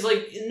everybody's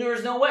like,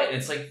 there's no way. And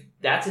it's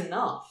that's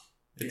enough.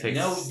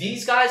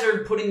 These guys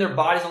are putting their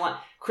bodies on line.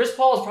 Chris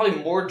Paul is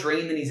probably more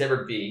drained than he's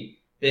ever been.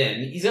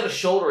 He's got a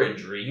shoulder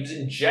injury. He was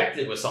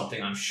injected with something,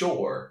 I'm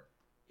sure.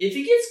 If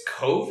he gets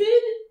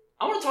COVID,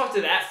 I want to talk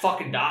to that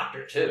fucking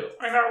doctor, too.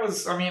 That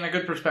was, a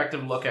good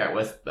perspective to look at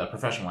with a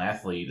professional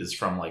athlete is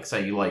from,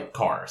 say you like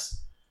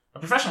cars. a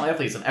professional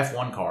athlete's an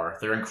F1 car.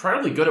 They're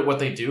incredibly good at what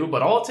they do,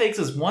 but all it takes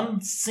is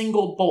one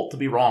single bolt to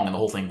be wrong and the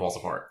whole thing falls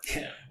apart.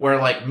 Yeah. Where,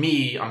 like,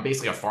 me, I'm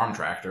basically a farm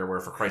tractor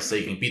where, for Christ's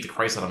sake, you can beat the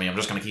Christ out of me, I'm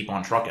just going to keep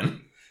on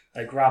trucking.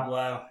 Like Rob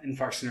Lowe in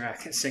Parks and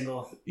Rec, a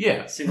single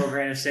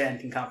grain of sand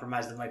can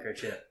compromise the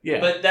microchip.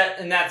 Yeah. But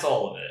that's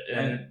all of it.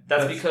 And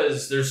that's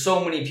because there's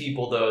so many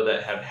people, though,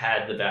 that have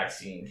had the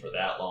vaccine for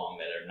that long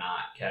that are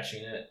not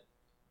catching it.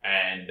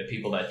 And the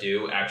people that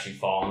do actually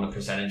fall in the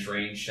percentage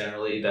range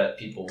generally that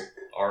people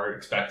are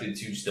expected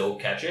to still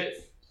catch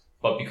it.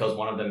 But because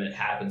one of them, it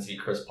happens to be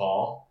Chris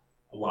Paul,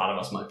 a lot of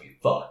us might be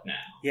fucked now.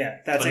 Yeah,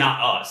 but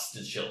not us,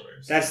 the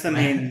children. That's the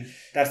main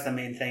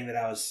thing that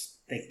I was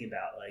thinking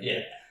about. Like,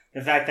 yeah.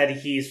 The fact that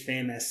he's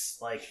famous,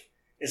 like,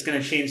 is going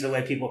to change the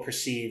way people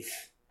perceive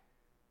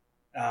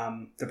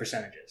the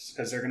percentages.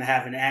 Because they're going to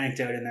have an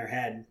anecdote in their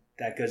head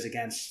that goes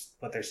against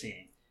what they're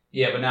seeing.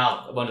 Yeah, but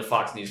now a bunch of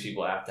Fox News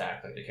people have to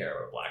act like they care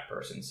about a black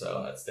person,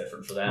 so that's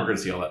different for them. We're going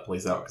to see how that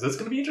plays out, because it's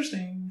going to be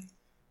interesting.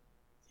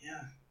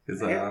 Yeah.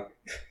 Because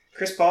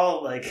Chris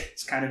Paul, like,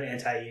 is kind of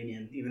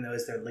anti-union, even though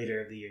he's their leader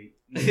of the union.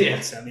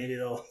 Yeah. So maybe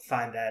they'll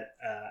find that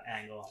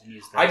angle and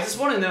use that. I just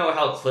want to know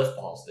how Cliff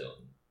Paul's doing.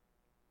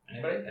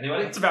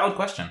 Anybody? It's a valid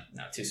question.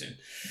 No, too soon.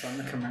 From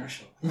the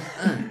commercial.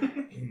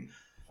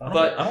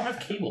 But I don't have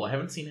cable. I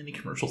haven't seen any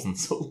commercials in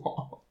so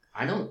long.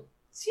 I don't.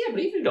 See, yeah,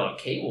 but even on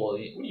cable, what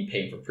are you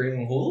paying for,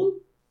 premium Hulu?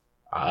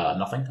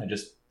 Nothing. I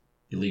just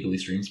illegally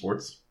stream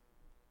sports.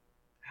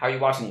 How are you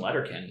watching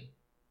Letterkenny?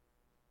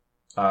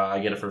 I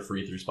get it for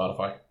free through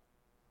Spotify.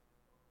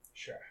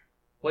 Sure.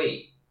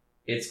 Wait,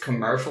 it's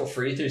commercial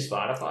free through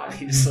Spotify?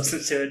 You just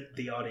listen to it,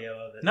 the audio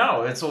of it.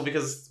 No, it's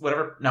because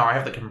whatever. No, I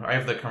have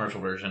the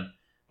commercial version.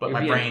 But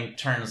my brain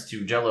turns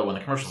to Jello when the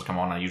commercials come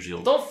on. I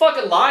usually don't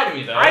fucking lie to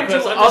me though. I do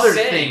other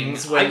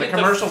things when the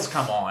commercials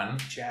come on.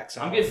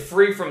 Jackson. I'm getting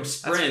free from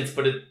Sprint,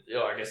 but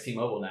I guess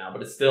T-Mobile now,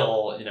 but it's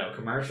still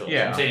commercials.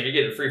 Yeah. I'm saying if you're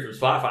getting free from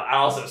Spotify, I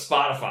also have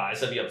Spotify,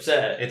 so I'd be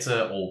upset. It's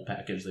an old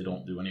package they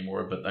don't do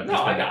anymore, but I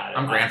got it.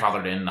 I'm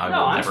grandfathered in. I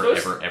will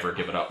never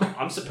give it up.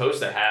 I'm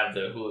supposed to have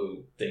the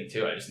Hulu thing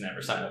too. I just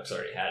never signed up because I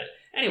already had it.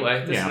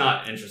 Anyway, this is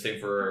not interesting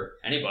for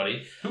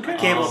anybody. Okay.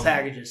 Cable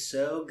package is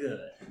so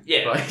good.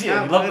 Yeah. But, you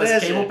love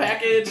this cable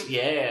package?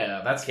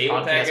 Yeah, that's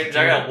cable package.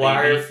 I got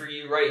wire for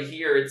you right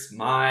here. It's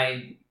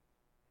my...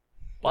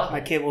 What?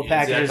 My cable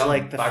package is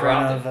like the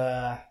front of...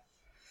 I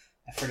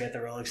forget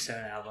the Rolling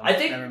Stone album. I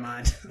think... Never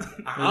mind.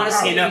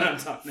 Honestly, you know what I'm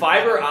talking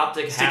Fiber about.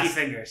 Optic Sticky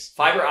fingers.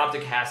 Fiber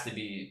Optic has to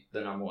be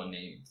the number one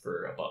name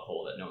for a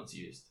butthole that no one's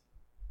used.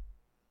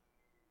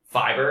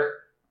 Fiber.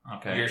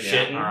 Okay. You're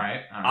shitting. All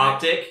right.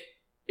 Optic.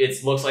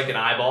 It looks like an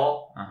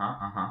eyeball.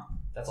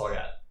 That's all I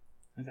got.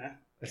 Okay.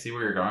 I see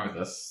where you're going with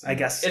this. I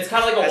guess it's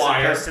kind of like a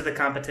wire. As opposed to the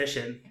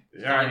competition.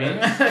 I mean,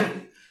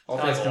 all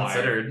things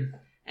considered.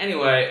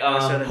 Anyway,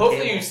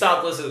 hopefully you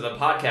stopped listening to the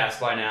podcast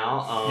by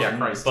now.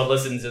 Christ. But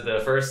listen to the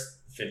first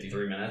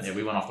 53 minutes. Yeah,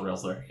 we went off the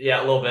rails there. Yeah,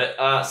 a little bit.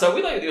 So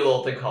we like to do a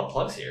little thing called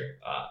plugs here.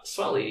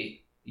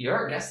 Swelly, you're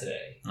our guest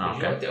today. Would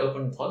you like to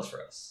open plugs for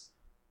us?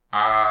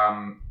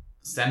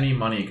 Send me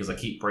money because I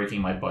keep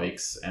breaking my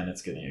bikes and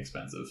it's getting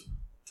expensive.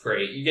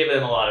 Great. You gave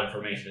them a lot of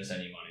information to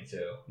send you money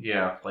too.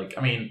 Yeah,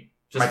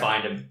 just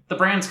find them. The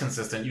brand's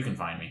consistent. You can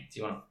find me. Do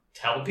you want to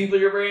tell the people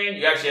your brand?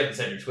 You actually haven't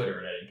said your Twitter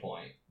at any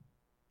point.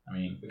 I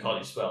mean, we call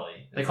you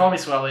Swelly. They call me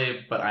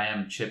Swelly, but I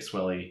am Chip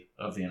Swelly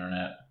of the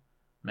internet.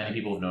 Many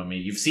people have known me.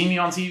 You've seen me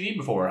on TV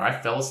before. I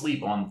fell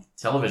asleep on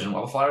television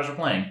while the Flyers were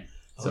playing.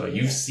 So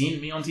you've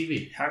seen me on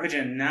TV. How could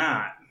you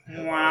not?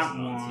 But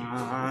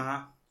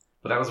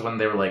that was when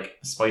they were like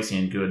spicy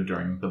and good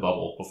during the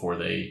bubble before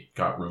they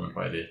got ruined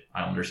by the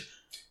Islanders.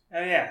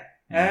 Oh, yeah.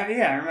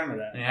 Yeah, I remember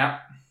that. Yeah.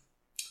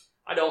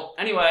 I don't.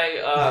 Anyway,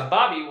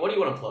 Bobby, what do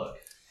you want to plug?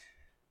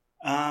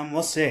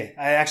 We'll see.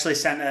 I actually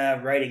sent a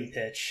writing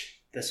pitch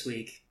this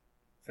week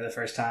for the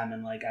first time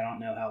in I don't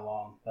know how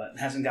long, but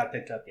it hasn't got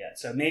picked up yet.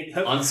 So maybe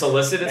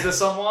unsolicited to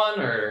someone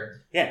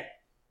or yeah.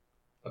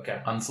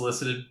 Okay.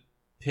 Unsolicited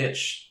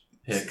picks.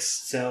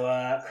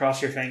 So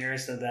cross your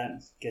fingers so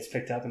that gets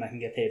picked up and I can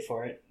get paid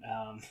for it.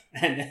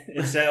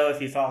 And so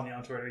if you follow me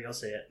on Twitter, you'll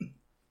see it.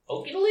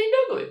 Okie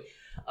dokie.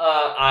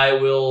 I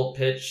will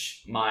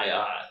pitch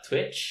my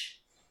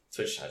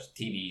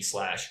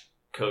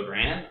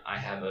twitch.tv/CodeRan. I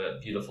have a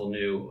beautiful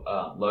new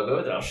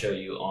logo that I'll show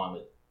you on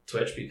the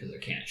Twitch because I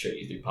can't show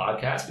you through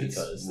podcast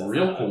because that's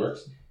real cool.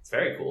 It's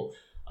very cool.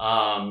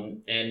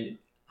 And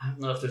I don't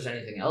know if there's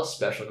anything else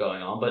special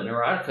going on, but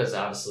Neurotica is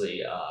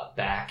obviously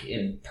back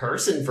in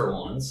person for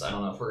once. I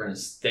don't know if we're going to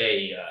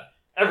stay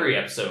every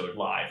episode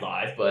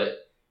live,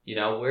 but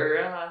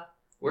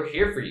we're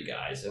here for you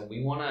guys, and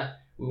we want to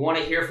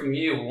hear from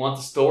you. We want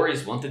the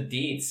stories, we want the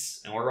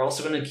deets, and we're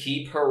also going to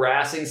keep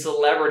harassing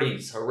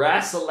celebrities.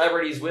 Harass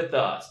celebrities with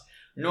us.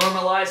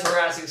 Normalize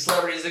harassing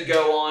celebrities that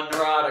go on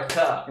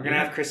Neurotica. We're going to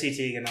have Chrissy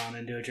Teigen on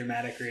and do a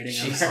dramatic reading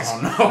of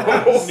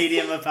her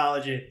medium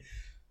apology.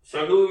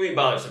 So who would we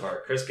bother so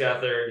far? Chris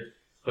Gethard,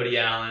 Hoodie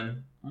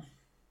Allen. We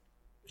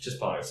just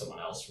bothered someone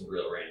else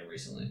real random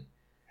recently.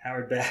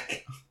 Howard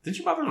Beck. Did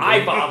you bother?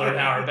 I bothered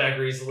Howard Beck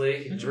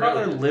recently. Did you Really.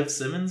 bother Liv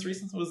Simmons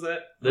recently? Was that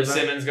Liv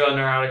Simmons going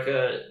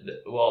Neurotica?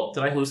 Well,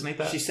 Did I hallucinate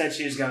that? She said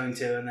she was going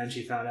to, and then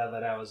she found out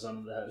that I was one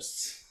of the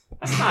hosts.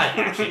 that's not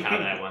actually how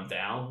that went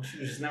down. She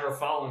was just never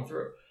following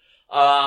through.